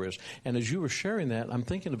power is. And as you were sharing that, I'm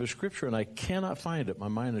thinking of a scripture, and I cannot find it. My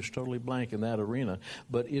mind is totally blank in that arena.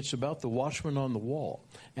 But it's about the watchman on the wall,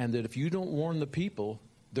 and that if you don't warn the people,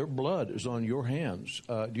 their blood is on your hands.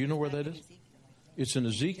 Do you know where that is? It's in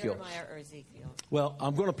Ezekiel. Jeremiah or Ezekiel. Well,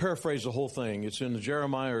 I'm going to paraphrase the whole thing. It's in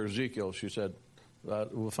Jeremiah or Ezekiel, she said.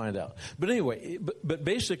 We'll find out. But anyway, but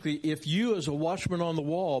basically, if you as a watchman on the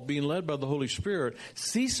wall, being led by the Holy Spirit,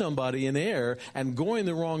 see somebody in error and going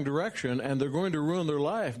the wrong direction and they're going to ruin their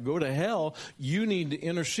life, go to hell, you need to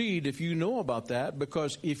intercede if you know about that,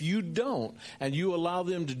 because if you don't and you allow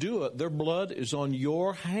them to do it, their blood is on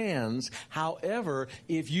your hands. However,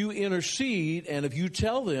 if you intercede and if you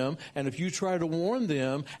tell them and if you try to warn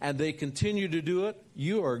them and they continue to do it,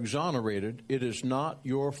 you are exonerated. It is not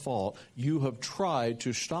your fault. You have tried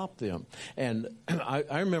to stop them. And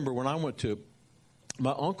I remember when I went to,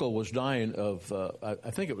 my uncle was dying of, I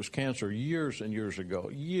think it was cancer years and years ago.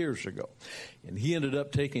 And he ended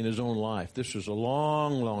up taking his own life. This was a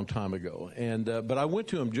long, long time ago. And but I went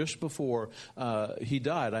to him just before he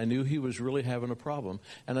died. I knew he was really having a problem.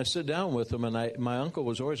 And I sat down with him, and my uncle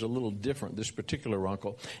was always a little different, this particular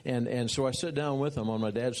uncle. And so I sat down with him on my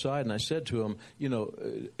dad's side, and I said to him,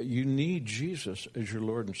 you need Jesus as your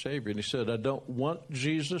Lord and Savior. And he said, I don't want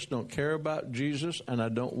Jesus, don't care about Jesus, and I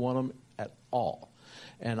don't want him at all.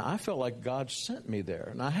 And I felt like God sent me there.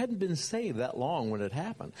 And I hadn't been saved that long when it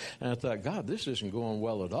happened. And I thought, God, this isn't going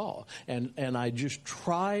well at all. And I just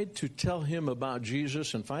tried to tell him about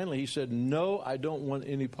Jesus. And finally he said, no, I don't want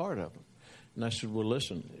any part of him. And I said, well,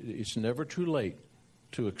 listen, it's never too late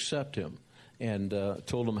to accept him. And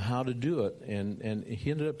told him how to do it. And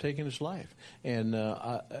he ended up taking his life. And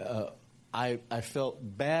I felt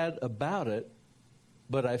bad about it,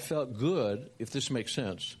 but I felt good, if this makes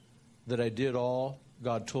sense, that I did all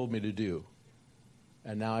God told me to do.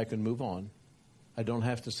 And now I can move on I don't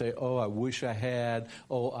have to say, oh, I wish I had.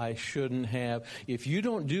 Oh, I shouldn't have. If you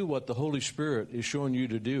don't do what the Holy Spirit is showing you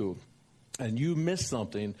to do, and you miss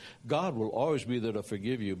something, God will always be there to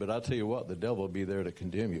forgive you. But I'll tell you what, the devil will be there to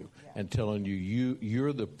condemn you and telling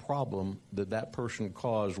you're the problem that person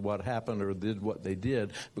caused what happened or did what they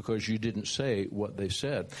did because you didn't say what they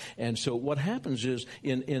said. And so what happens is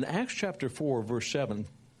in Acts chapter 4, verse 7,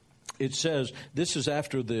 it says, this is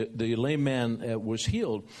after the lame man was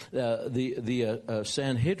healed. The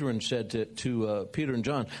Sanhedrin said to Peter and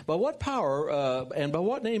John, by what power and by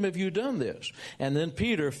what name have you done this? And then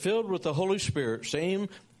Peter, filled with the Holy Spirit, same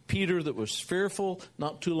Peter that was fearful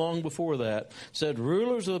not too long before that, said,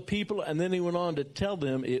 rulers of the people, and then he went on to tell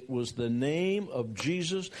them it was the name of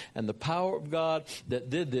Jesus and the power of God that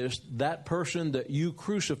did this, that person that you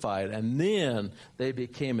crucified. And then they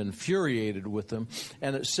became infuriated with them.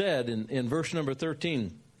 And it said in verse number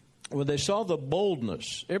 13, when they saw the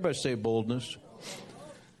boldness, everybody say boldness.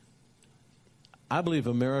 I believe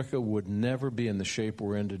America would never be in the shape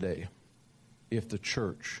we're in today if the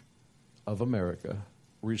church of America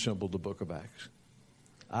resembled the book of Acts.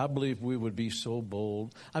 I believe we would be so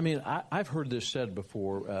bold. I mean, I've heard this said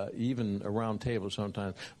before, even around tables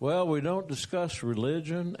sometimes. Well, we don't discuss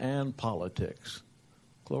religion and politics.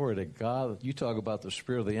 Glory to God. You talk about the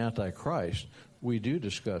spirit of the Antichrist. We do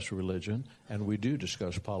discuss religion and we do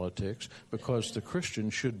discuss politics because the Christian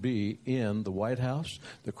should be in the White House.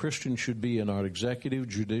 The Christian should be in our executive,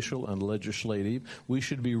 judicial, and legislative. We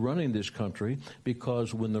should be running this country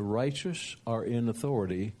because when the righteous are in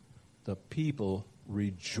authority, the people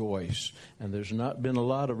rejoice. And there's not been a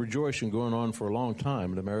lot of rejoicing going on for a long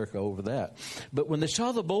time in America over that. But when they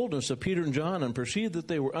saw the boldness of Peter and John and perceived that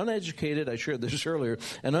they were uneducated, I shared this earlier,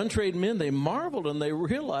 and untrained men, they marveled and they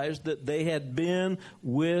realized that they had been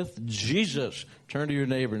with Jesus. Turn to your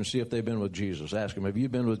neighbor and see if they've been with Jesus. Ask him, have you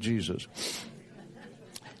been with Jesus?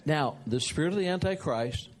 Now, the spirit of the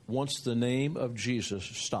Antichrist wants the name of Jesus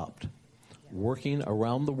stopped, working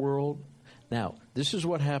around the world. Now, this is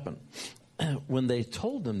what happened. When they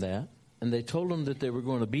told them that, and they told them that they were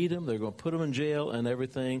going to beat him, they were going to put him in jail and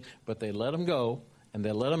everything, but they let him go, and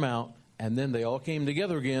they let him out, and then they all came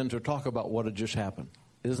together again to talk about what had just happened.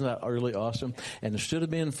 Isn't that really awesome? And instead of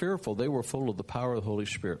being fearful, they were full of the power of the Holy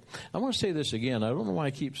Spirit. I want to say this again. I don't know why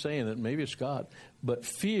I keep saying it. Maybe it's God. But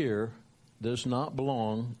fear does not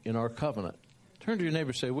belong in our covenant. Turn to your neighbor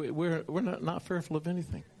and say, we're not fearful of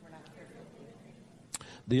anything.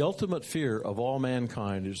 The ultimate fear of all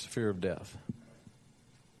mankind is the fear of death.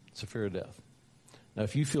 It's the fear of death. Now,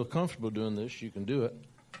 if you feel comfortable doing this, you can do it.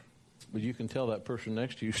 But you can tell that person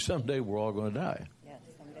next to you, someday we're all going to die. Yes,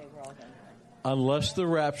 someday we're all going to die. Unless the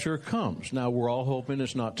rapture comes. Now, we're all hoping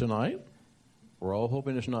it's not tonight. We're all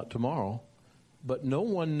hoping it's not tomorrow. But no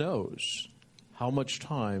one knows how much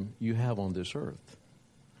time you have on this earth.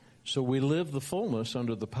 So we live the fullness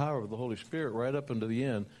under the power of the Holy Spirit right up until the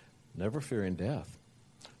end, never fearing death.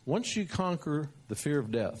 Once you conquer the fear of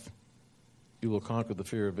death, you will conquer the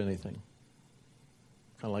fear of anything.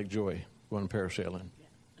 Kind of like Joy going parasailing.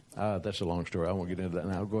 That's a long story. I won't get into that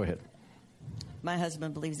now. Go ahead. My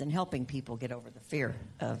husband believes in helping people get over the fear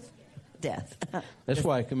of death. That's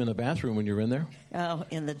why I come in the bathroom when you're in there. Oh,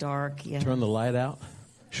 in the dark, yeah. Turn the light out.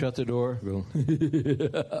 Shut the door. Go.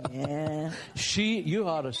 Yeah. You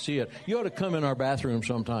ought to see it. You ought to come in our bathroom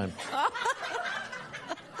sometime.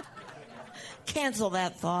 Cancel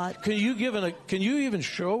that thought. Can you even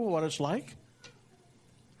show what it's like?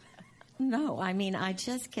 No, I mean, I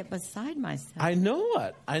just get beside myself. I know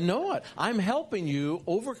it. I'm helping you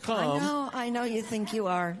overcome. I know you think you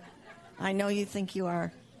are.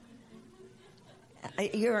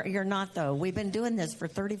 You're not, though. We've been doing this for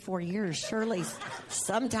 34 years. Surely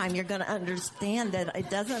sometime you're going to understand that it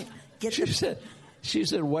doesn't get She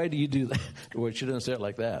said, why do you do that? Well, she doesn't say it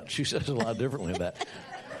like that. She says it a lot differently than that.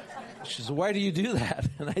 She said, why do you do that?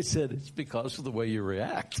 And I said, it's because of the way you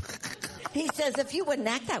react. He says, if you wouldn't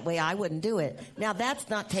act that way, I wouldn't do it. Now, that's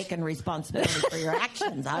not taking responsibility for your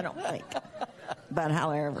actions, I don't think. But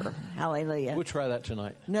however, hallelujah. We'll try that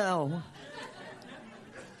tonight. No.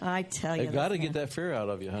 I tell you. They got to get that fear out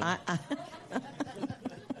of you, honey.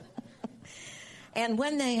 And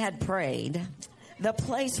when they had prayed, the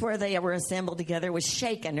place where they were assembled together was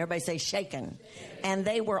shaken. Everybody say shaken. And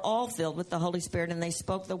they were all filled with the Holy Spirit, and they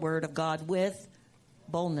spoke the word of God with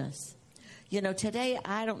boldness. You know, today,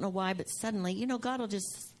 I don't know why, but suddenly, God will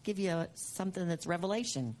just give you something that's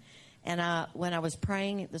revelation. And when I was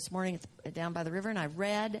praying this morning down by the river, and I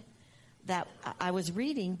read that, I was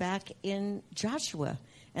reading back in Joshua.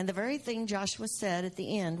 And the very thing Joshua said at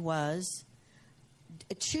the end was,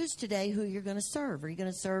 choose today who you're going to serve. Are you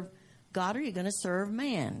going to serve God or are you going to serve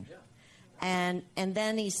man? Yeah. And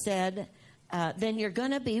then he said, then you're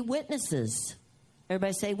going to be witnesses.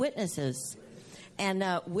 Everybody say witnesses. And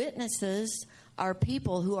witnesses are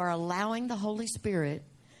people who are allowing the Holy Spirit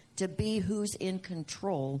to be who's in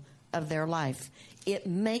control of their life. It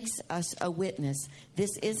makes us a witness.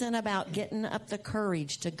 This isn't about getting up the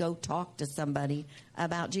courage to go talk to somebody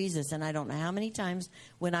about Jesus. And I don't know how many times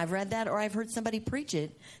when I've read that or I've heard somebody preach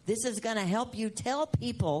it, this is going to help you tell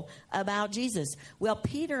people about Jesus. Well,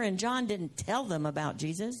 Peter and John didn't tell them about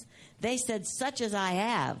Jesus. They said, such as I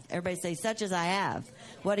have. Everybody say, such as I have.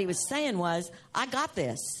 What he was saying was, I got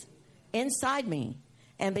this inside me.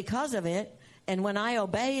 And because of it, and when I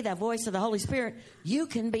obey the voice of the Holy Spirit, you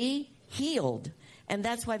can be healed. And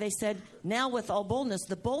that's why they said, now with all boldness,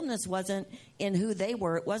 the boldness wasn't in who they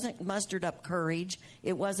were. It wasn't mustered up courage.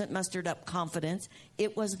 It wasn't mustered up confidence.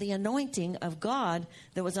 It was the anointing of God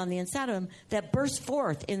that was on the inside of them that burst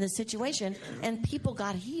forth in the situation, and people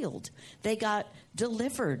got healed. They got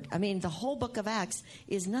delivered. I mean, the whole book of Acts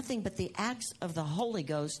is nothing but the acts of the Holy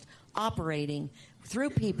Ghost operating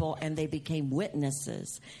through people, and they became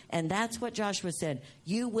witnesses. And that's what Joshua said.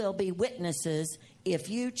 You will be witnesses if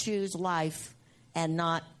you choose life and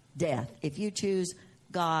not death. If you choose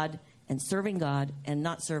God and serving God and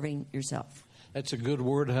not serving yourself. That's a good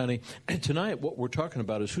word, honey. And tonight what we're talking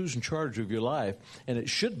about is who's in charge of your life, and it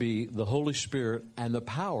should be the Holy Spirit and the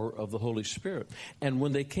power of the Holy Spirit. And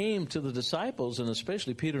when they came to the disciples, and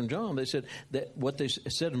especially Peter and John, they said that what they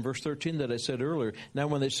said in verse 13 that I said earlier. Now,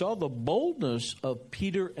 when they saw the boldness of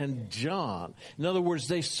Peter and John, in other words,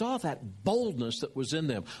 they saw that boldness that was in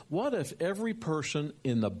them. What if every person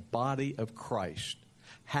in the body of Christ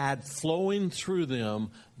had flowing through them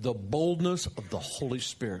the boldness of the Holy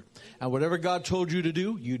Spirit? And whatever God told you to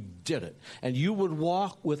do, you did it. And you would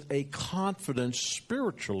walk with a confidence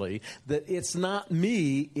spiritually that it's not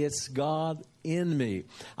me, it's God in me.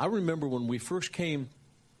 I remember when we first came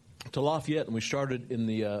to Lafayette, and we started in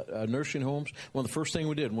the nursing homes. One of the first things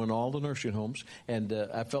we did, went to all the nursing homes, and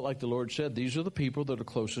I felt like the Lord said, these are the people that are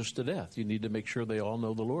closest to death. You need to make sure they all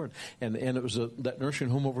know the Lord. And it was that nursing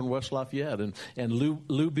home over in West Lafayette, and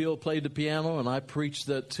Lou Beal played the piano, and I preached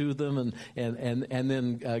that to them, and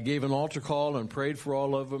then gave an altar call and prayed for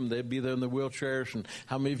all of them. They'd be there in their wheelchairs, and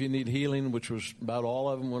how many of you need healing, which was about all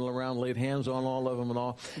of them. Went around, laid hands on all of them and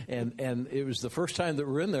all. And it was the first time that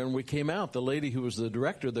we were in there, and we came out. The lady who was the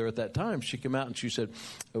director there at that time, she came out and she said,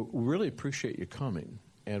 we really appreciate you coming,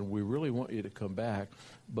 and we really want you to come back,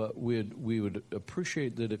 but we would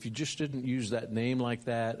appreciate that if you just didn't use that name like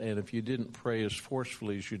that, and if you didn't pray as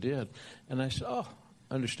forcefully as you did. And I said, I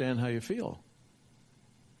understand how you feel.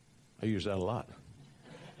 I use that a lot.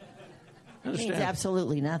 It means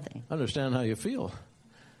absolutely nothing. I understand how you feel.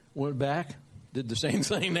 Went back, did the same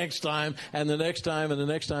thing next time, and the next time, and the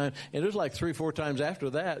next time. And it was like 3-4 times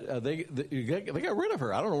after that, they got rid of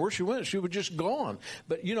her. I don't know where she went. She was just gone.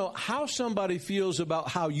 But, you know, how somebody feels about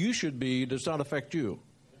how you should be does not affect you.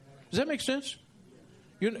 Does that make sense?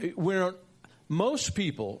 Most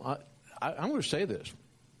people, I'm going to say this.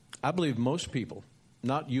 I believe most people,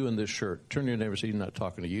 not you in this shirt. Turn to your neighbor and say, he's not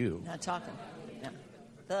talking to you. Not talking. No.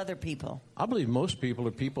 The other people. I believe most people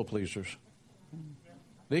are people pleasers.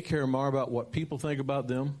 They care more about what people think about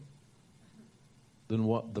them than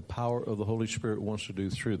what the power of the Holy Spirit wants to do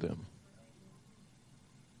through them.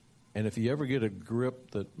 And if you ever get a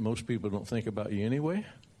grip that most people don't think about you anyway,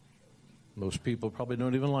 most people probably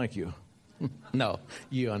don't even like you. No,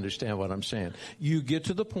 you understand what I'm saying. You get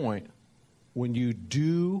to the point when you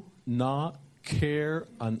do not care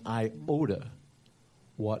an iota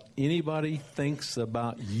what anybody thinks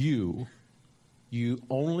about you. You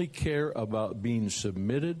only care about being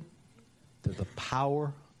submitted to the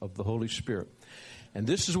power of the Holy Spirit. And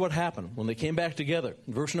this is what happened when they came back together.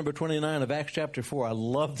 Verse number 29 of Acts chapter 4. I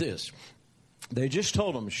love this. They just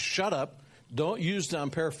told them, shut up. Don't use, I'm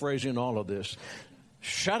paraphrasing all of this.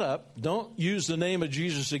 Shut up. Don't use the name of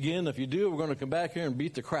Jesus again. If you do, we're going to come back here and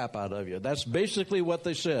beat the crap out of you. That's basically what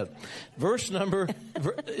they said. Verse number,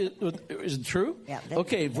 is it true? Yeah.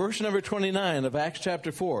 Okay, verse number 29 of Acts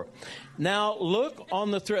chapter 4. Now look on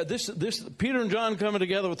the threat. This Peter and John coming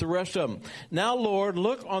together with the rest of them. Now, Lord,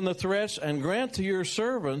 look on the threats and grant to your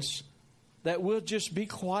servants that we'll just be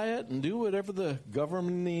quiet and do whatever the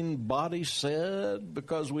governing body said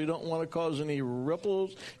because we don't want to cause any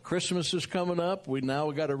ripples. Christmas is coming up. We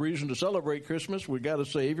got a reason to celebrate Christmas. We got a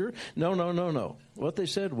Savior. No. What they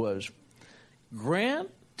said was, grant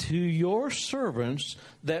to your servants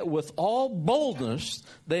that with all boldness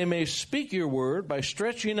they may speak your word by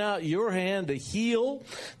stretching out your hand to heal,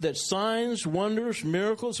 that signs, wonders,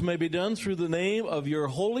 miracles may be done through the name of your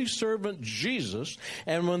holy servant Jesus.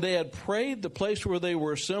 And when they had prayed, the place where they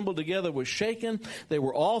were assembled together was shaken. They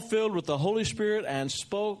were all filled with the Holy Spirit and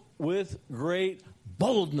spoke with great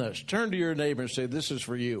boldness. Turn to your neighbor and say, this is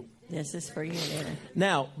for you. This is for you, David.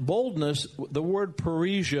 Now, boldness, the word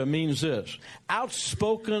parrhesia means this: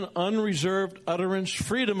 outspoken, unreserved utterance,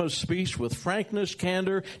 freedom of speech with frankness,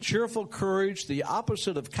 candor, cheerful courage, the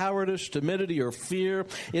opposite of cowardice, timidity, or fear.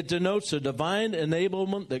 It denotes a divine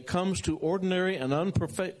enablement that comes to ordinary and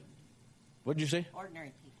unprofessional. What did you say?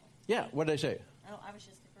 Ordinary people. Yeah, what did I say? Oh, I was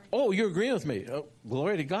just agreeing. Oh, you're agreeing with me. Oh,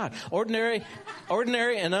 glory to God. Ordinary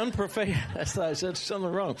and unprofessional. I said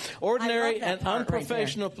something wrong. Ordinary and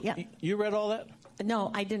unprofessional. Right, yeah. You read all that?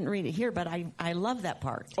 No, I didn't read it here, but I love that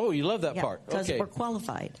part. Oh, you love that part. Because Okay. we're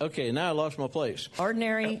qualified. Okay, now I lost my place.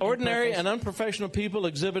 Ordinary and unprofessional people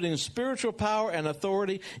exhibiting spiritual power and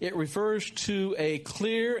authority. It refers to a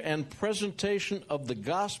clear and presentation of the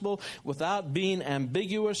gospel without being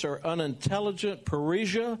ambiguous or unintelligent.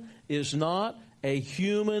 Parrhesia is not a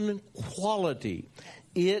human quality.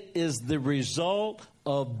 It is the result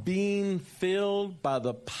of being filled by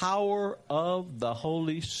the power of the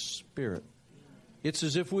Holy Spirit. It's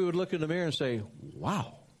as if we would look in the mirror and say,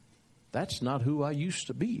 wow, that's not who I used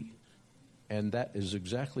to be. And that is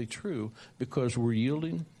exactly true because we're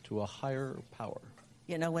yielding to a higher power.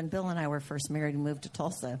 You know, when Bill and I were first married and moved to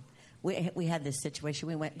Tulsa, we had this situation.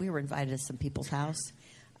 We were invited to some people's house.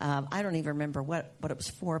 I don't even remember what it was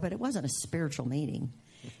for, but it wasn't a spiritual meeting.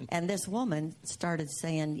 And this woman started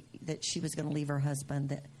saying that she was going to leave her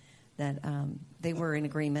husband, that they were in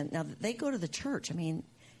agreement. Now, they go to the church. I mean,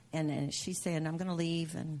 and she's saying, I'm going to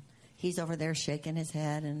leave, and he's over there shaking his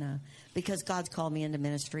head, and because God's called me into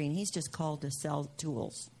ministry, and he's just called to sell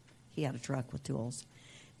tools. He had a truck with tools.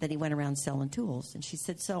 Then he went around selling tools. And she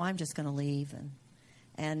said, so I'm just going to leave,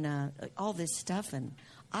 and all this stuff. And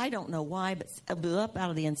I don't know why, but up out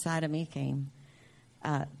of the inside of me came,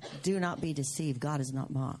 do not be deceived. God is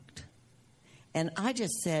not mocked. And I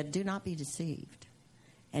just said, do not be deceived.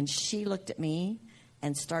 And she looked at me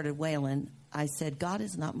and started wailing. I said, God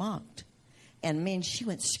is not mocked. And man, she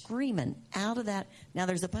went screaming out of that. Now,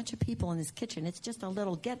 there's a bunch of people in this kitchen. It's just a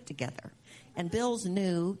little get-together. And Bill's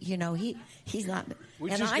new, you know, he's not. We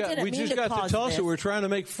and just I got, didn't we mean just to got to Tulsa. this. We're trying to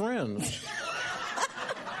make friends.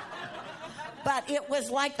 But it was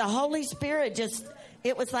like the Holy Spirit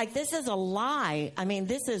it was like, this is a lie. I mean,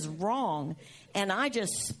 this is wrong. And I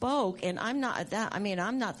just spoke, and I'm not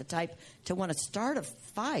the type to want to start a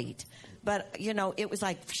fight. But, you know, it was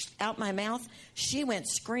like out my mouth. She went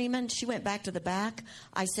screaming. She went back to the back.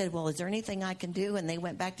 I said, well, is there anything I can do? And they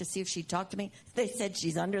went back to see if she'd talk to me. They said,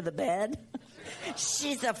 she's under the bed.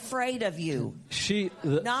 She's afraid of you.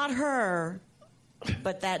 Not her,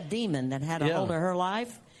 but that demon that had a hold of her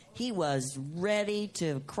life. He was ready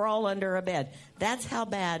to crawl under a bed. That's how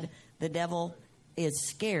bad the devil is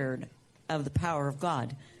scared of the power of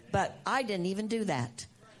God. But I didn't even do that.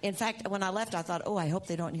 In fact, when I left, I thought, I hope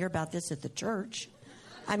they don't hear about this at the church.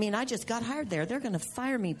 I mean, I just got hired there. They're going to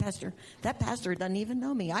fire me, Pastor. That pastor doesn't even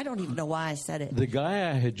know me. I don't even know why I said it. The guy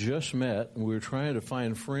I had just met, and we were trying to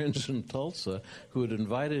find friends in Tulsa who had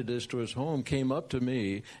invited us to his home, came up to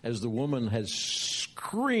me as the woman had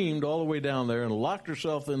screamed all the way down there and locked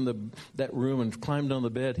herself in that room and climbed on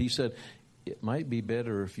the bed. He said, it might be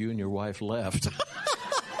better if you and your wife left.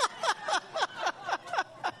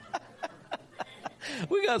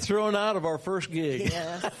 We got thrown out of our first gig.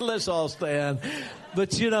 Yes. Let's all stand.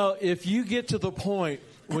 But, you know, if you get to the point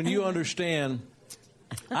when you understand,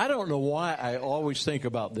 I don't know why I always think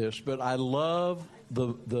about this, but I love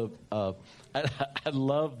I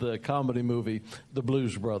love the comedy movie, The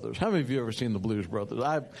Blues Brothers. How many of you have ever seen The Blues Brothers?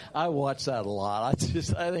 I watch that a lot. I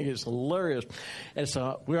think it's hilarious. And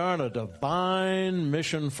so we're on a divine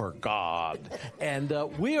mission for God. And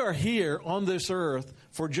we are here on this earth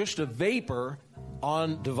for just a vapor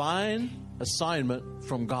on divine assignment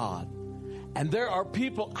from God. And there are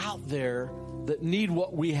people out there that need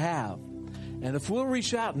what we have. And if we'll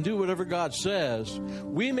reach out and do whatever God says,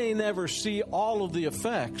 we may never see all of the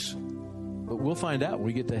effects, but we'll find out when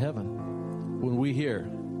we get to heaven. When we hear,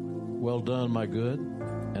 well done, my good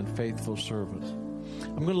and faithful servant.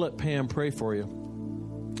 I'm going to let Pam pray for you.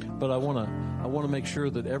 But I want to make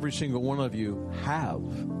sure that every single one of you have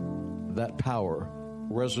that power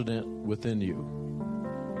resident within you.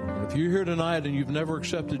 And if you're here tonight and you've never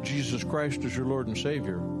accepted Jesus Christ as your Lord and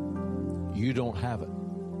Savior, you don't have it.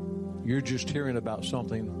 You're just hearing about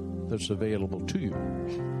something that's available to you.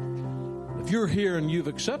 If you're here and you've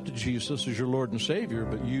accepted Jesus as your Lord and Savior,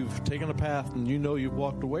 but you've taken a path and you know you've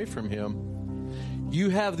walked away from Him, you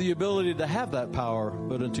have the ability to have that power,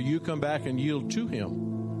 but until you come back and yield to Him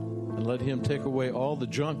and let Him take away all the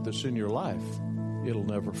junk that's in your life, it'll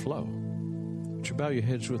never flow. Would you bow your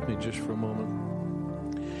heads with me just for a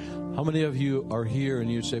moment? How many of you are here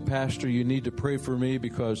and you say, Pastor, you need to pray for me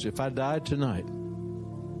because if I died tonight,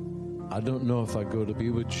 I don't know if I go to be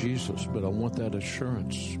with Jesus, but I want that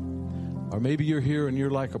assurance. Or maybe you're here and you're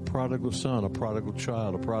like a prodigal son, a prodigal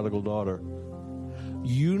child, a prodigal daughter.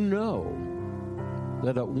 You know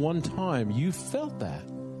that at one time you felt that,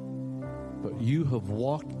 but you have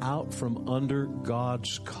walked out from under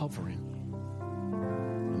God's covering.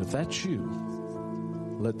 And if that's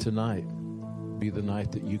you, let tonight be the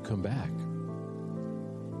night that you come back.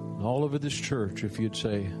 And all over this church, if you'd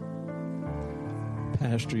say,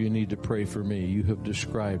 Pastor, you need to pray for me. You have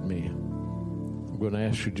described me. I'm going to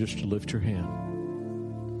ask you just to lift your hand,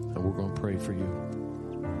 and we're going to pray for you.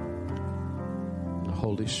 The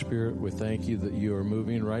Holy Spirit, we thank you that you are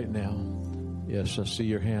moving right now. Yes, I see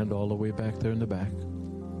your hand all the way back there in the back.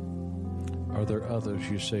 Are there others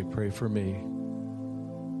you say, pray for me?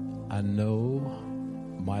 I know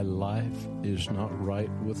my life is not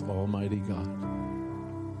right with Almighty God.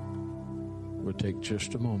 We'll take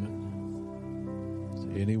just a moment.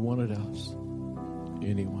 Anyone else?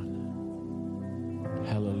 Anyone?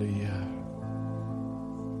 Hallelujah.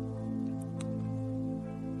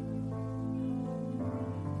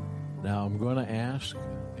 Now I'm going to ask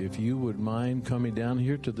if you would mind coming down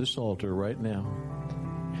here to this altar right now.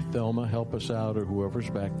 Thelma, help us out, or whoever's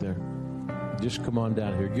back there. Just come on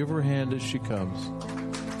down here. Give her a hand as she comes.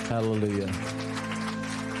 Hallelujah.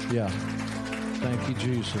 Yeah. Thank you,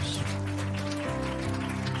 Jesus.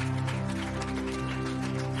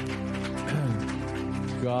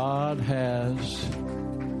 God has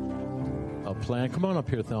a plan. Come on up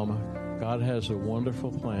here, Thelma. God has a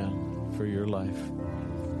wonderful plan for your life.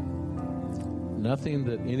 Nothing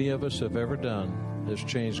that any of us have ever done has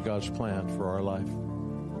changed God's plan for our life.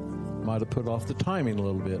 Might have put off the timing a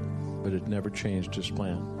little bit, but it never changed His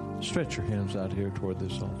plan. Stretch your hands out here toward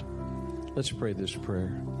this altar. Let's pray this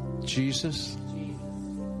prayer. Jesus,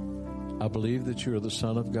 I believe that you are the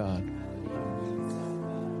Son of God.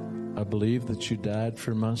 I believe that you died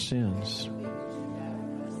for my sins.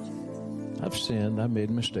 I've sinned. I made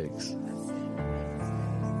mistakes.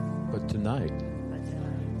 But tonight,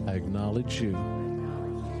 I acknowledge you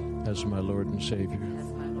as my Lord and Savior.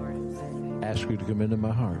 Ask you to come into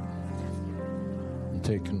my heart and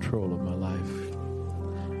take control of my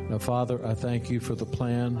life. Now, Father, I thank you for the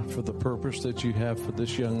plan, for the purpose that you have for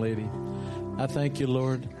this young lady. I thank you,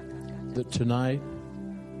 Lord, that tonight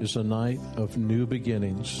is a night of new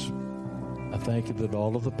beginnings. I thank you that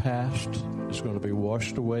all of the past is going to be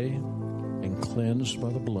washed away and cleansed by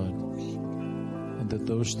the blood. And that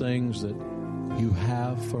those things that you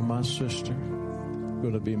have for my sister are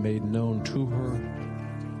going to be made known to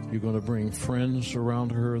her. You're going to bring friends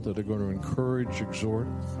around her that are going to encourage, exhort,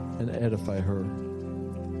 and edify her.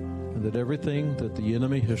 And that everything that the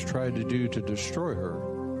enemy has tried to do to destroy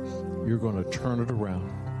her, you're going to turn it around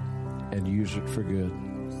and use it for good.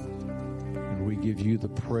 And we give you the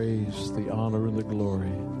praise, the honor, and the glory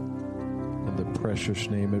in the precious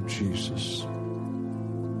name of Jesus.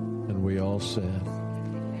 And we all said,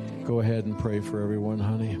 go ahead and pray for everyone,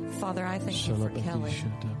 honey. Father, I thank you for Kelly.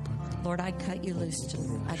 Lord, I cut you loose,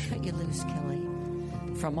 Kelly,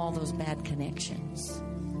 from all those bad connections.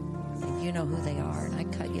 And you know who they are. And I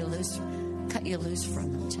cut you loose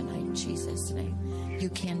from them tonight in Jesus' name. You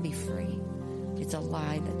can be free. It's a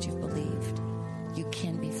lie that you've believed. You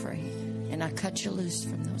can be free. And I cut you loose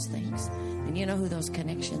from those things. And you know who those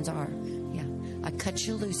connections are. Yeah. I cut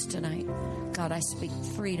you loose tonight. God, I speak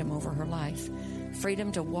freedom over her life.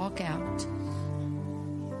 Freedom to walk out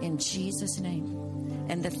in Jesus' name.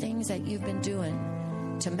 And the things that you've been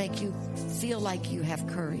doing to make you feel like you have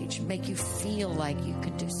courage, make you feel like you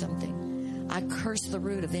can do something. I curse the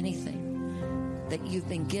root of anything that you've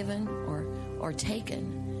been given or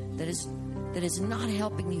taken that is not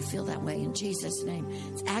helping you feel that way in Jesus' name.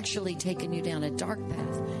 It's actually taking you down a dark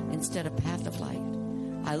path instead of path of light.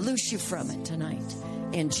 I loose you from it tonight.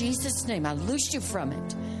 In Jesus' name, I loose you from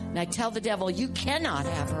it. And I tell the devil, you cannot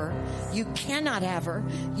have her. You cannot have her.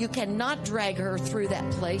 You cannot drag her through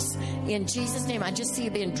that place. In Jesus' name, I just see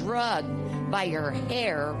you being drugged by your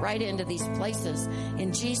hair right into these places.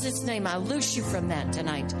 In Jesus' name, I loose you from that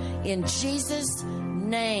tonight. In Jesus'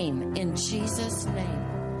 name. In Jesus' name.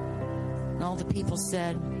 And all the people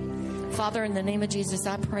said, Father, in the name of Jesus,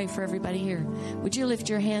 I pray for everybody here. Would you lift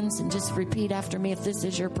your hands and just repeat after me if this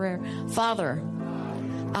is your prayer? Father,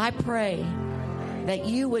 I pray that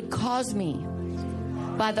you would cause me,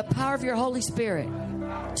 by the power of your Holy Spirit,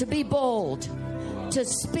 to be bold, to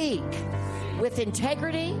speak with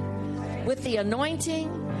integrity, with the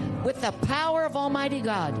anointing, with the power of Almighty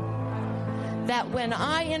God, that when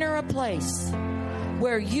I enter a place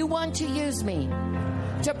where you want to use me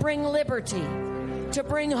to bring liberty, to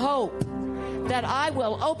bring hope, that I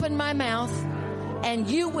will open my mouth and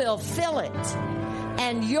you will fill it,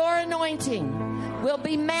 and your anointing will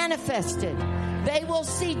be manifested. They will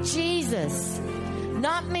see Jesus,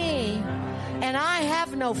 not me, and I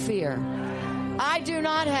have no fear. I do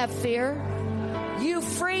not have fear. You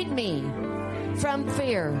freed me from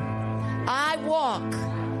fear. I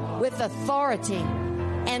walk with authority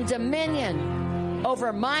and dominion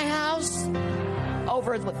over my house,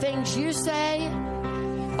 over the things you say,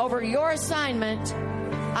 over your assignment.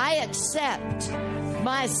 I accept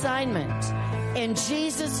my assignment in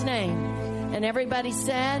Jesus' name. And everybody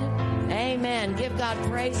said, amen. Give God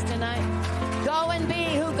praise tonight. Go and be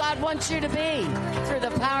who God wants you to be through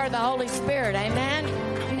the power of the Holy Spirit. Amen.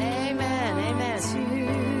 Amen. Amen.